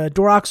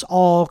Doroks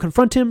all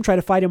confront him, try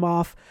to fight him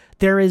off.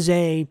 There is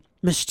a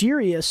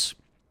mysterious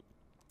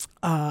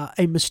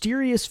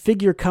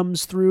figure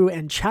comes through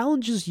and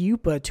challenges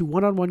Yupa to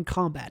one-on-one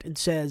combat and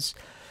says,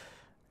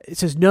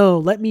 no,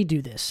 let me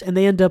do this. And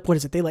they end up,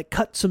 they like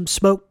cut some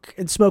smoke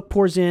and smoke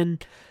pours in,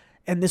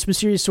 and this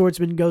mysterious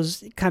swordsman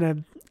goes, kind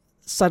of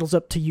sidles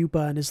up to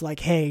Yupa and is like,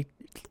 hey,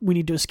 we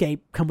need to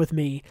escape. Come with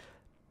me.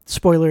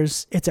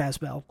 Spoilers, it's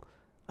Asbel,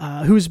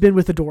 who's been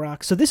with the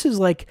Dorok. So this is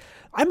like,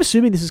 I'm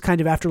assuming this is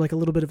kind of after like a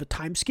little bit of a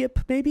time skip,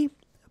 maybe,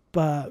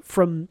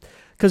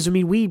 because I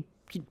mean, we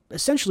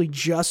essentially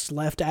just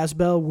left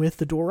Asbel with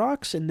the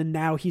Doroks, and then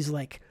now he's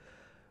like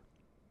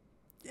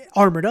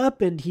armored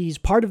up and he's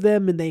part of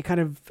them, and they kind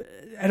of,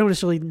 I don't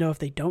necessarily know if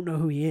they don't know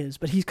who he is,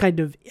 but he's kind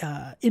of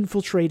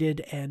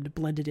infiltrated and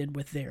blended in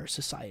with their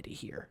society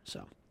here.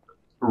 So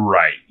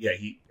right, yeah,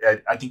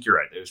 I think you're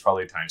right. It was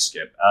probably a time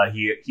skip.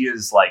 He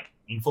is like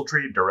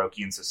infiltrated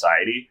Dorokian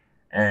society,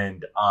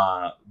 and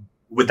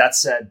with that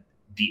said,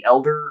 the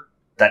elder,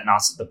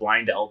 the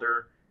blind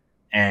elder,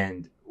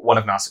 and one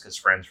of Nausicaa's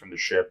friends from the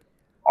ship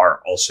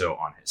are also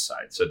on his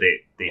side, so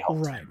they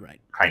helped him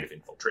kind of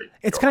infiltrate.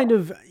 It's kind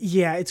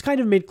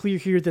of made clear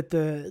here that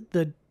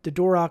the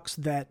Doroks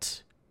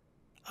that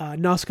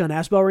Nausicaä and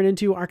Asbel ran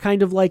into are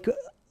kind of like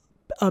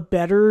a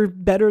better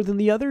than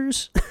the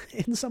others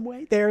in some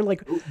way. They're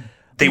like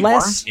they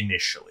weren't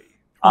initially,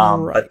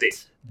 but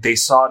they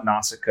saw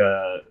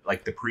Nausicaä,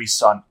 like the priest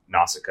saw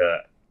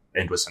Nausicaä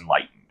and was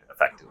enlightened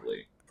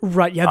effectively.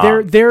 Right.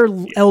 Yeah. Their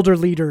elder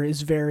leader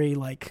is very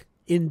like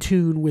in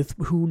tune with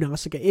who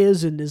Nausicaä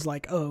is, and is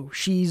like, oh,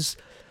 she's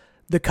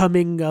the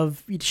coming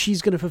of,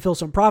 she's going to fulfill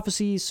some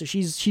prophecies, so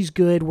she's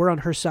good. We're on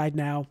her side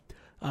now.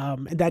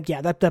 And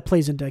that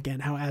plays into, again,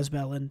 how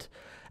Asbel and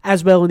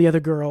the other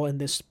girl and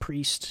this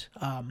priest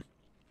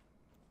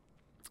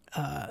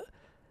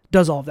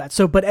does all of that.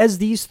 So, but as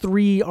these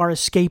three are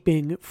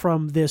escaping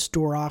from this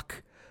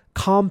Dorok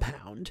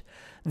compound,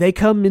 they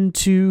come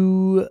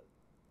into,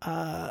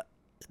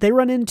 they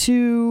run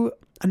into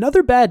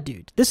another bad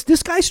dude.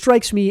 This guy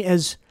strikes me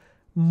as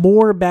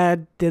more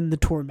bad than the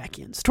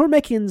Tormekians.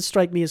 Tormekians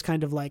strike me as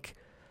kind of like,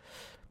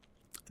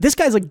 this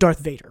guy's like Darth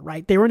Vader,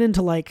 right? They run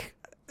into like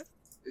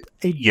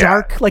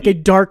a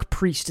dark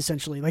priest,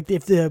 essentially. Like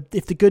if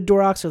the good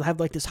Doroks have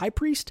like this high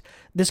priest,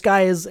 this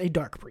guy is a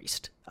dark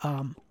priest.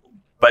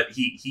 But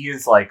he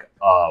is like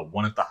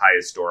one of the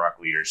highest Dorok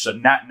leaders. So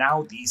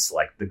now these,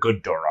 like the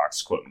good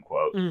Doroks, quote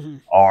unquote,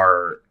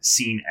 are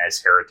seen as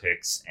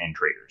heretics and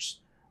traitors.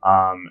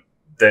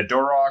 The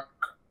Dorok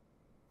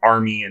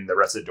army and the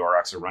rest of the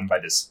Doroks are run by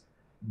this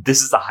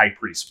is the high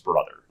priest's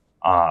brother,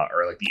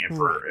 or like the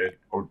emperor,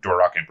 or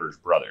Dorok emperor's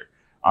brother.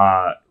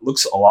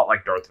 Looks a lot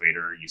like Darth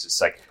Vader, uses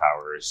psychic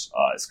powers,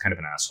 is kind of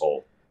an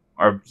asshole,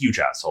 or a huge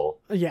asshole.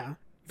 Yeah,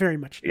 very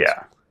much.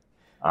 Yeah.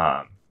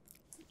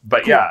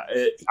 But cool. Yeah,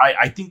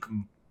 I think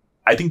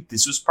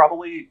this was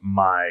probably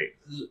my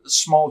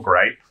small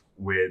gripe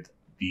with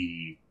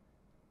the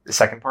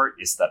second part,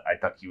 is that I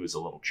thought he was a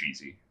little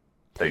cheesy.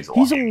 He's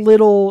a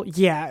little,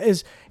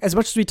 as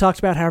much as we talked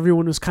about how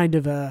everyone was kind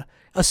of a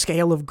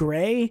scale of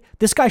gray,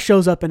 this guy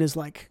shows up and is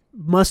like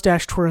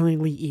mustache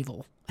twirlingly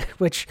evil,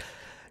 which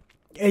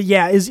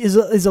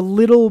is a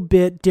little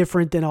bit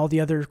different than all the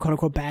other quote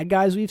unquote bad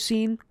guys we've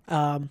seen.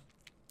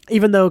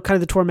 Even though kind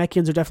of the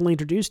Tormekians are definitely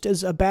introduced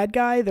as a bad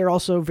guy, they're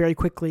also very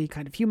quickly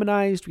kind of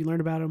humanized. We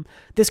learn about him.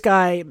 This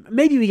guy,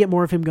 maybe we get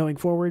more of him going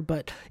forward,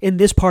 but in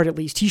this part at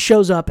least, he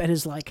shows up and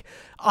is like,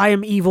 I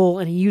am evil,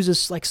 and he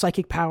uses like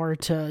psychic power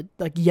to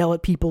like yell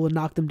at people and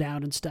knock them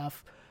down and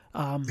stuff.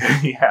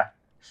 Yeah.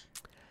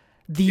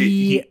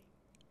 He's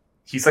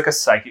like a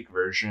psychic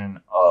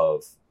version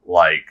of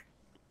like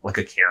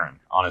a Karen,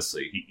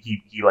 honestly.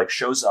 He like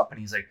shows up and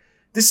he's like,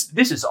 this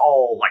is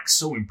all like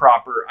so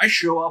improper. I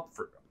show up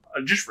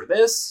just for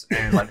this,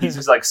 and like he's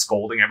just like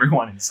scolding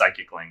everyone in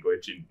psychic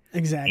language and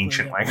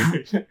ancient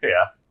language.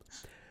 Yeah.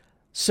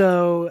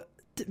 So,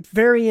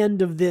 very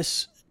end of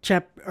this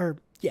chapter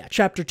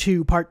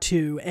 2, part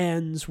 2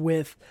 ends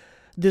with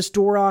this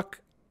Dorok,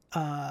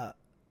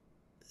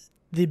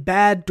 the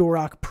bad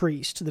Dorok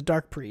priest, the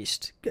dark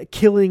priest,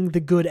 killing the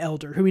good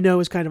elder, who we know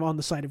is kind of on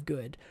the side of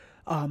good.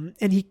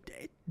 And he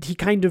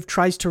kind of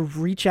tries to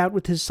reach out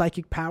with his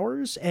psychic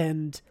powers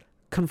and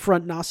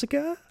confront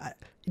Nausicaä.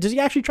 Does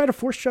he actually try to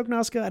force choke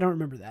Nausicaä? I don't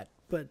remember that,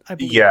 but I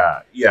believe.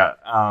 Yeah.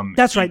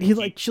 That's right.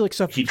 She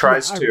suffers. He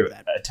tries to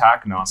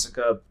attack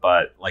Nausicaä,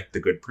 but like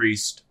the good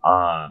priest,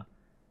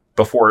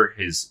 before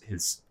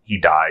he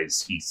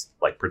dies, he's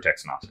like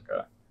protects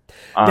Nausicaä.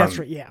 That's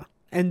right. Yeah,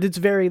 and it's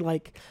very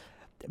like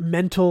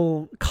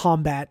mental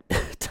combat.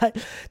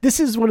 This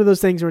is one of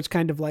those things where it's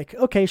kind of like,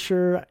 okay,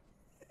 sure.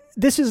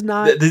 This is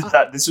not.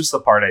 This was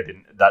the part I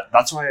didn't.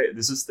 That's why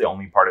this is the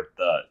only part of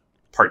the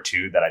part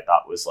 2 that I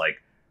thought was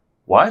like,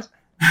 what?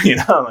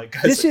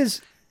 This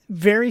is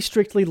very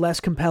strictly less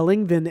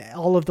compelling than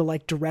all of the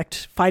like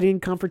direct fighting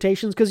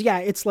confrontations. Cause yeah,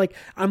 it's like,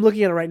 I'm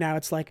looking at it right now.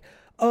 It's like,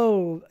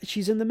 oh,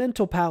 she's in the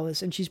mental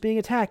palace and she's being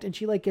attacked and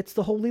she like gets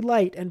the holy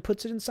light and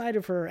puts it inside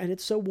of her and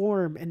it's so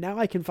warm. And now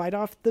I can fight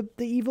off the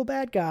evil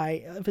bad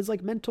guy of his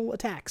like mental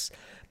attacks.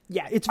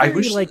 Yeah. It's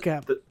very like,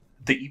 the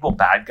evil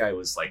bad guy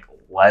was like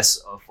less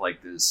of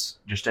like this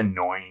just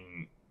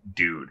annoying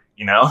dude,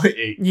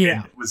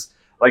 It was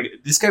like,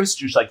 this guy was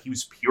just like, he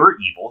was pure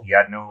evil. He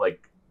had no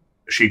like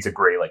shades of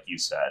gray, like you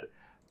said,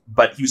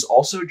 but he was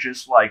also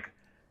just like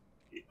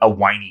a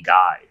whiny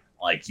guy.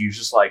 Like he was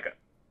just like,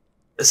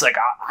 it's like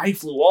I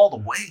flew all the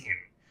way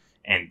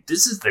and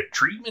this is the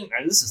treatment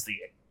and this is the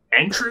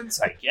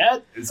entrance I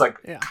get. It's like,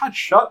 God,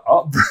 shut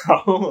up,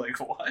 bro. Like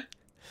what?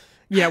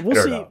 Yeah, we'll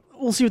see.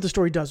 We'll see what the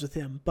story does with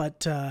him,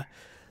 but that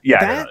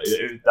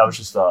was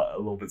just a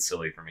little bit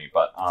silly for me.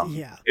 But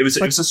it was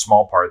a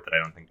small part that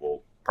I don't think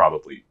will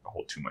probably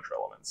hold too much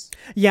relevance.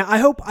 Yeah, I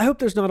hope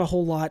there's not a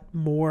whole lot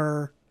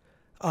more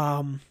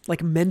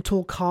like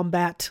mental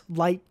combat,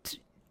 light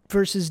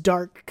versus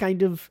dark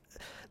kind of.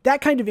 That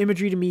kind of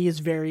imagery to me is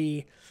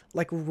very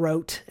like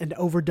rote and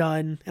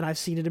overdone, and I've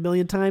seen it a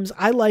million times.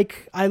 I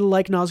like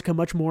Nausicaä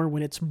much more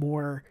when it's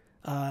more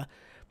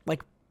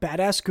like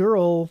badass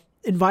girl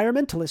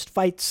environmentalist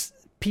fights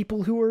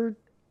people who are,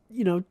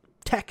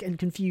 tech and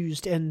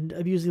confused and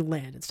abusing the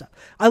land and stuff.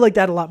 I like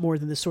that a lot more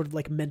than this sort of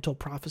like mental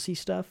prophecy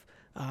stuff.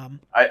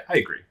 I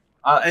agree.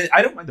 And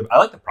I don't mind I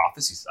like the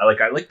prophecies. I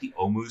like the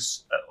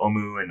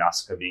Omu and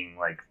Nausicaä being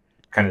like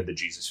kind of the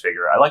Jesus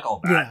figure. I like all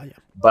that. Yeah.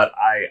 But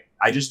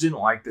I just didn't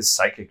like this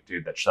psychic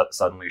dude that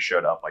suddenly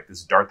showed up, like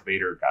this Darth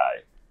Vader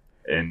guy,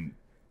 and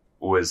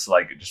was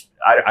like, just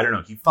I don't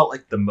know. He felt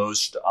like the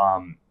most.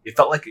 It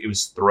felt like it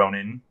was thrown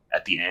in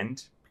at the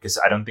end because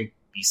I don't think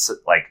these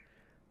like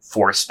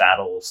force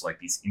battles, like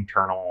these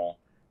internal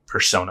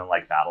persona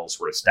like battles,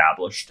 were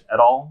established at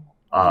all.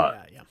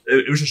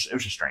 It was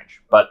just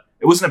strange, but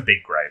it wasn't a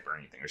big gripe or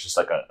anything. It was just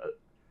like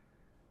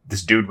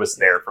this dude was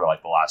there for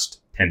like the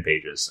last 10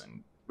 pages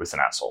and was an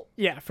asshole.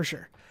 Yeah, for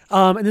sure.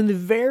 And then the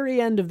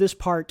very end of this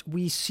part,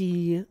 we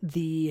see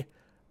the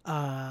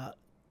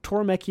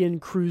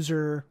Tormekian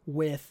cruiser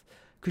with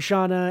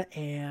Kushana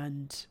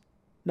and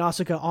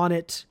Nausicaä on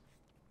it,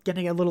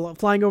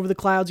 flying over the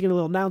clouds, getting a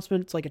little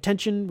announcement. It's like,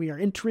 attention, we are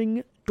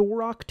entering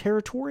Dorok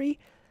territory.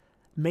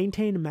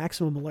 Maintain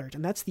maximum alert.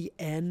 And that's the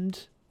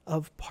end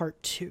of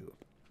part 2.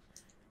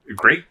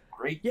 Great.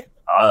 Yeah.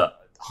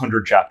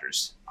 100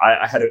 chapters.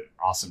 I had an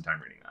awesome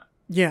time reading that.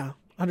 Yeah,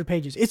 100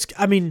 pages.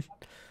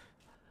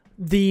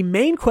 The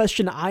main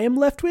question I am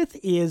left with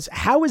is,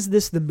 how is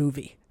this the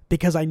movie?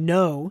 Because I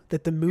know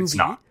that the movie... It's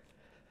not.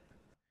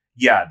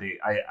 Yeah, they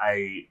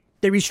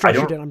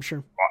restructured it, I'm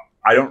sure.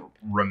 I don't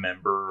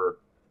remember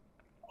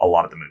a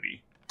lot of the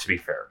movie, to be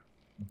fair.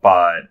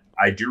 But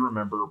I do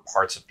remember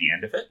parts of the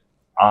end of it.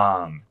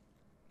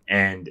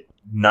 And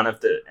none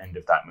of the end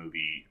of that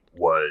movie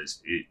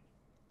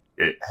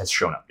it has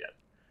shown up yet.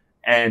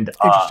 And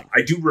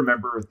I do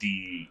remember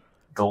the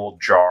little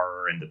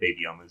jar and the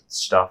baby Omu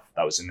stuff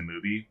that was in the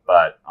movie,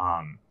 but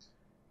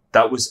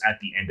that was at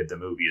the end of the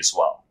movie as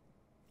well.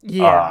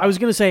 Yeah, I was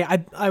gonna say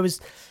I was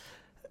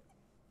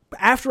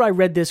after I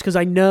read this, because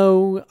I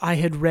know I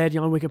had read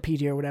on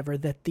Wikipedia or whatever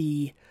that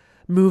the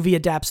movie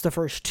adapts the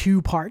first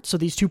 2 parts. So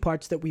these 2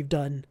 parts that we've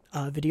done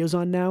videos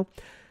on now,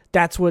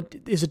 that's what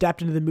is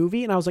adapted to the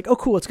movie. And I was like, oh,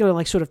 cool. It's going to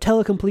like sort of tell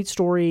a complete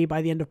story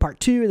by the end of part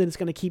 2, and then it's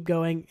going to keep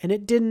going. And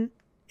it didn't.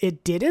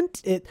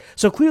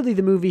 So clearly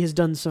the movie has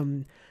done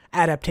some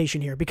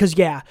adaptation here, because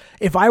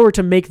if I were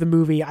to make the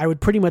movie, I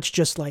would pretty much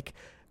just like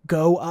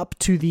go up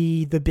to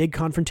the big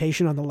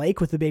confrontation on the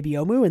lake with the baby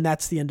Omu, and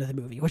that's the end of the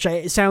movie, which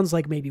it sounds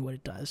like maybe what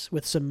it does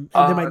with some,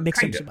 they might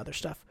mix up some other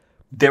stuff.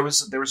 There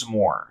was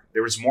more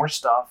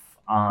stuff.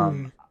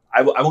 I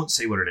won't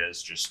say what it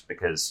is, just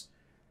because,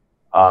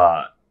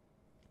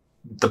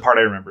 the part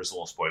I remember is a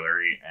little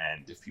spoilery,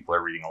 and if people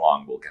are reading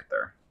along, we'll get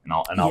there, and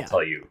I'll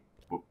tell you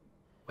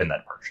when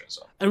that part shows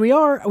up. And we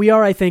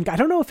are, I think, I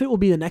don't know if it will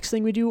be the next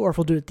thing we do or if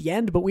we'll do it at the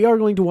end, but we are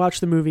going to watch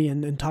the movie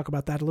and talk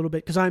about that a little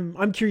bit, because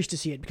I'm curious to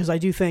see it, because I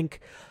do think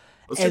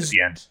let's do it at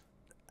the end.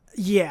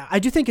 Yeah, I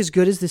do think as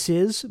good as this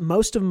is,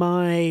 most of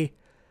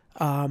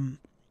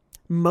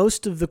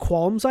the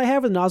qualms I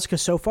have with Nausicaä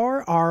so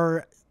far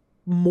are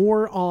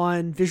more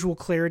on visual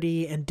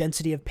clarity and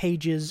density of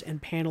pages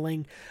and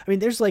paneling. I mean,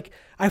 there's like,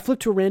 I flip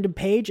to a random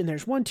page and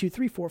there's 1, 2,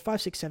 3, 4,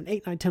 5, 6, 7,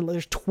 8, 9, 10,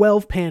 there's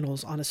 12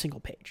 panels on a single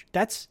page.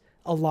 That's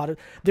a lot of,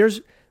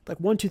 there's like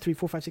 1, 2, 3,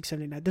 4, 5, 6,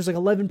 7, 8, 9. There's like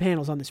 11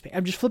 panels on this page.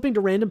 I'm just flipping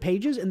to random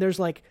pages and there's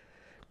like,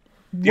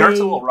 the art's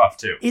a little rough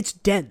too. It's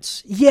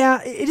dense.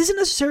 Yeah, it isn't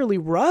necessarily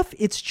rough.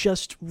 It's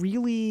just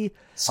really,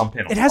 some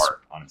panels are,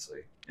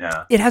 honestly.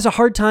 Yeah. It has a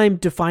hard time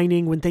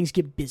defining when things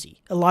get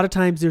busy. A lot of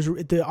times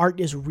the art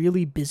is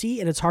really busy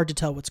and it's hard to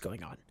tell what's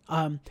going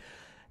on.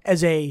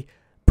 As a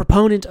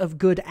proponent of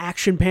good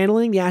action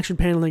paneling. The action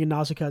paneling in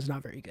Nausicaä is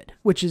not very good,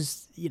 which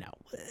is,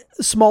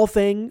 a small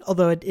thing,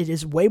 although it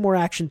is way more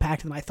action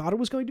packed than I thought it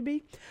was going to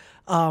be.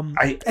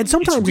 And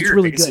sometimes it's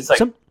really good. It's like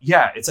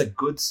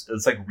good.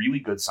 It's like really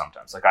good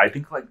sometimes. Like I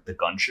think like the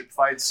gunship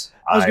fights.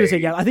 I was going to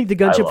say, I think the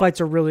gunship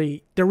fights are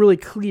they're really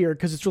clear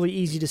because it's really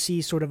easy to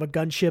see sort of a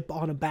gunship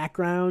on a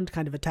background,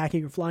 kind of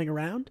attacking or flying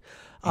around.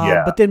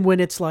 But then when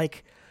it's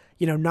like,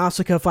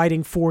 Nausicaä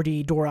fighting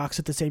 40 Doroks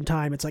at the same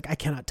time, it's like, I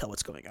cannot tell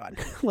what's going on.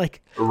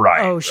 Like,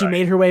 she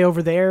made her way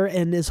over there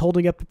and is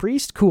holding up the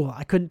priest. Cool.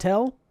 I couldn't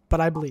tell, but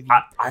I believe you.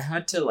 I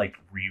had to like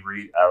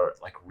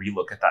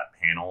relook at that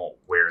panel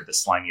where the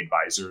slimy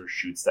advisor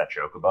shoots that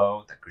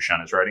chocobo that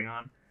Kushan is riding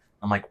on.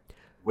 I'm like,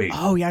 wait.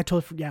 Oh yeah, I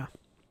totally forgot.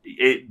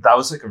 That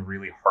was like a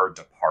really hard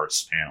to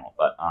parse panel,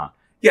 but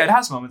it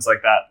has moments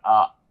like that.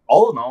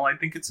 All in all, I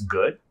think it's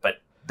good,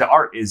 but the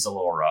art is a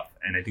little rough,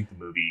 and I think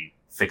the movie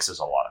fixes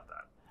a lot of that.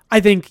 I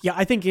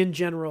think in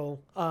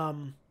general,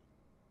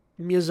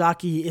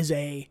 Miyazaki is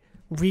a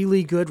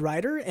really good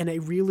writer and a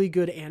really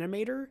good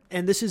animator.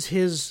 And this is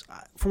his,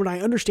 from what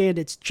I understand,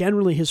 it's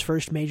generally his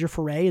first major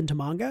foray into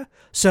manga.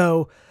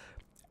 So,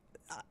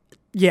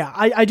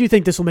 I do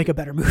think this will make a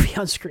better movie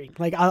on screen.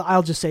 Like,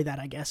 I'll just say that,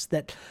 I guess,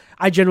 that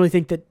I generally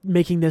think that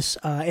making this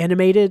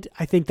animated,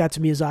 I think that's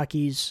more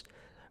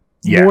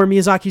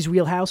Miyazaki's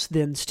wheelhouse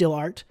than still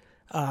art.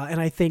 And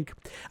I think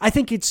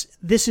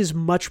this is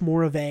much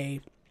more of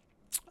a,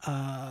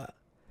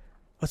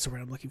 what's the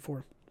word I'm looking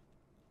for?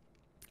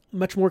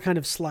 Much more kind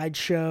of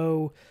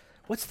slideshow.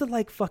 What's the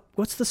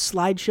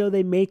slideshow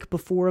they make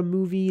before a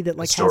movie that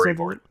like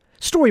storyboard?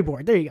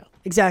 Storyboard. There you go.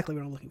 Exactly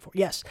what I'm looking for.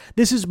 Yes.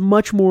 This is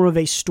much more of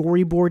a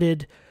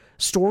storyboarded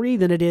story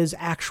than it is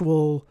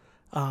actual.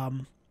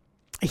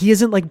 He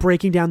isn't like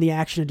breaking down the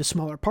action into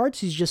smaller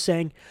parts. He's just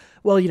saying,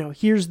 well,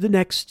 here's the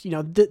next,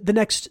 the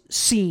next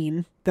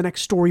scene, the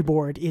next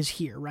storyboard is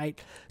here, right?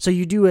 So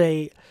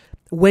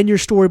when you're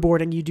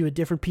storyboarding, you do a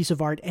different piece of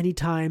art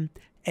anytime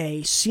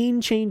a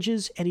scene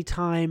changes,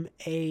 anytime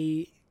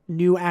a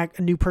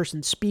new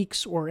person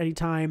speaks, or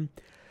anytime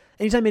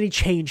any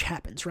change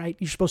happens, right?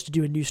 You're supposed to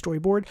do a new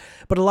storyboard,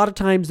 but a lot of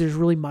times there's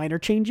really minor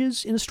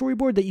changes in a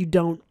storyboard that you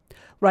don't,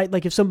 right?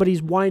 Like if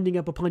somebody's winding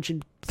up a punch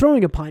and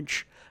throwing a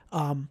punch,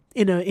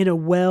 in a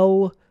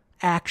well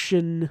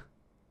action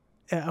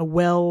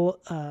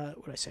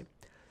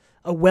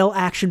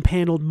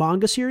paneled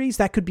manga series,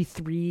 that could be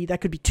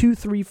 2,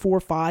 3, 4,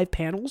 5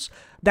 panels.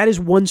 That is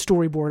one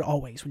storyboard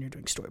always when you're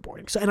doing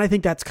storyboarding. So, and I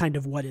think that's kind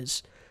of what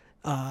is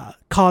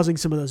causing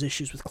some of those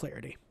issues with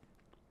clarity.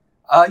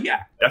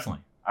 Yeah,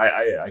 definitely.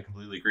 I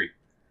completely agree.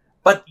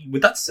 But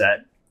with that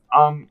said,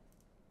 I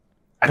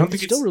don't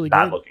think it's really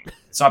bad looking.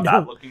 It's not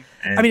bad looking.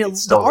 I mean,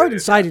 the art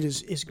inside it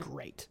is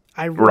great.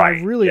 I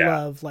really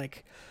love,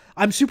 like,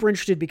 I'm super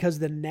interested because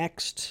the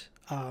next,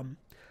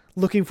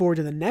 looking forward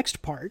to the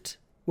next part,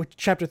 which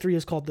chapter 3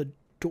 is called the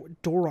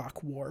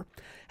Dorok War,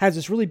 has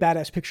this really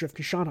badass picture of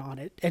Kishana on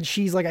it. And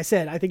she's, like I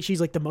said, I think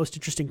she's like the most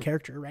interesting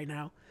character right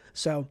now.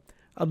 So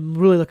I'm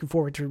really looking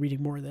forward to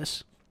reading more of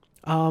this.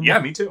 Yeah,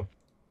 me too.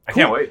 I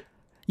can't wait.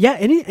 Yeah.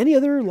 Any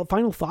other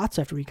final thoughts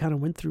after we kind of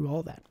went through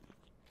all that?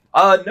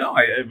 No,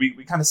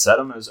 we kind of said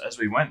them as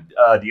we went.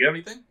 Do you have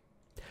anything?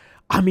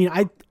 I mean,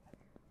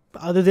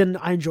 other than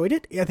I enjoyed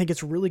it, I think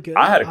it's really good.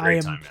 I had a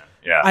great time, man.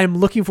 Yeah. I am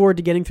looking forward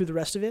to getting through the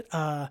rest of it.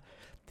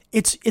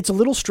 It's a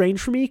little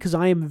strange for me because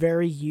I am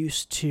very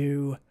used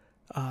to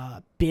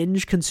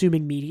binge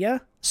consuming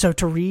media. So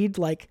to read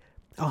like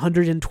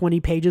 120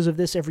 pages of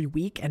this every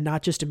week and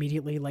not just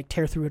immediately like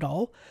tear through it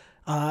all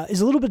is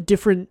a little bit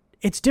different.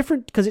 It's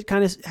different because it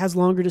kind of has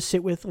longer to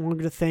sit with,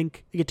 longer to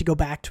think. You get to go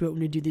back to it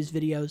when we do these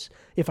videos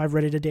if I've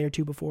read it a day or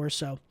two before.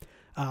 So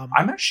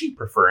I'm actually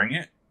preferring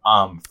it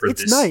for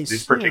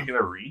this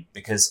particular read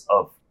because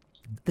of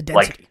the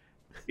density. Like,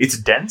 it's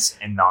dense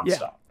and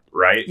nonstop,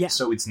 right? Yeah.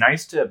 So it's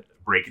nice to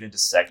break it into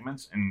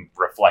segments and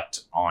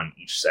reflect on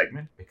each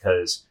segment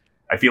because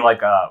I feel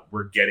like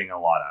we're getting a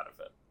lot out of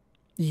it.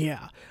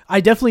 Yeah,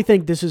 I definitely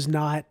think this is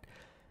not.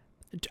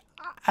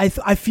 I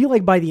feel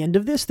like by the end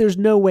of this, there's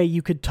no way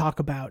you could talk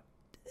about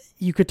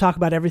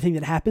everything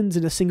that happens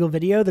in a single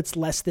video that's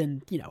less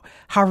than,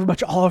 however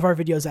much all of our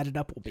videos added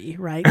up will be,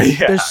 right?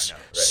 There's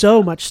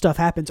so much stuff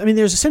happens. I mean,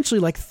 there's essentially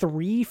like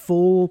 3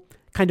 full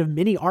kind of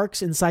mini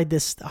arcs inside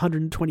this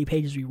 120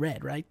 pages we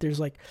read, right? There's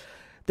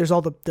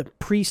all the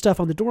pre-stuff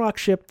on the Dorok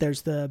ship,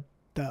 there's the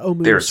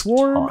Omu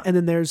swarm, and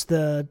then there's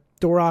the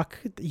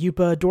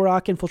Yupa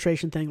Dorok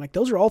infiltration thing. Like,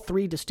 those are all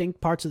 3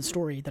 distinct parts of the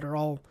story that are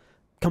all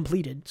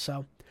completed.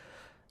 So,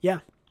 yeah.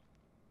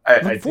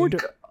 I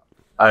think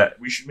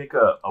we should make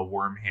a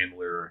worm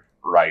handler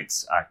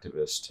rights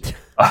activist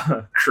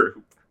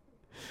group.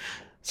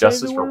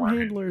 Justice for worm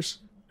handlers.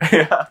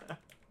 Yeah.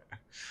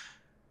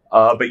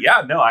 But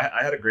yeah, no,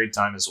 I had a great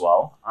time as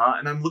well.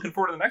 And I'm looking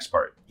forward to the next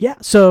part. Yeah.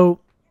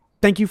 So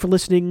thank you for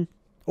listening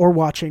or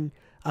watching.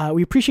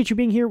 We appreciate you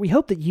being here. We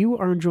hope that you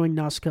are enjoying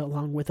Nausicaä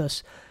along with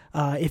us.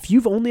 If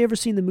you've only ever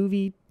seen the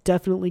movie,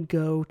 definitely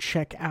go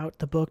check out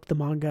the book, the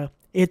manga.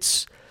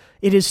 It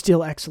is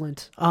still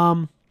excellent.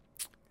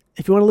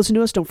 If you want to listen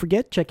to us, don't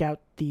forget, check out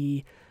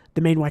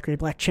the main White Gray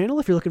Black channel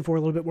if you're looking for a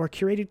little bit more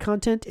curated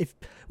content. If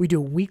we do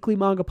a weekly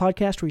manga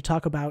podcast where we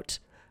talk about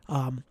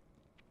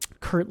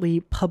currently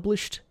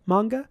published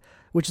manga,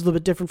 which is a little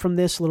bit different from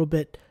this, a little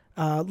bit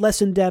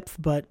less in depth,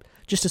 but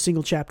just a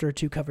single chapter or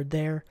two covered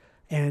there.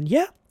 And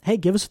yeah, hey,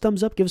 give us a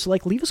thumbs up, give us a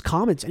like, leave us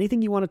comments,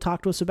 anything you want to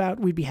talk to us about.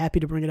 We'd be happy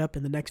to bring it up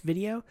in the next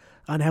video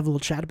and have a little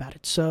chat about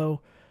it.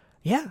 So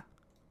yeah.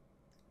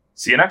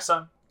 See you next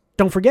time.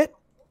 Don't forget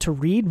to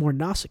read more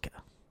Nausicaä.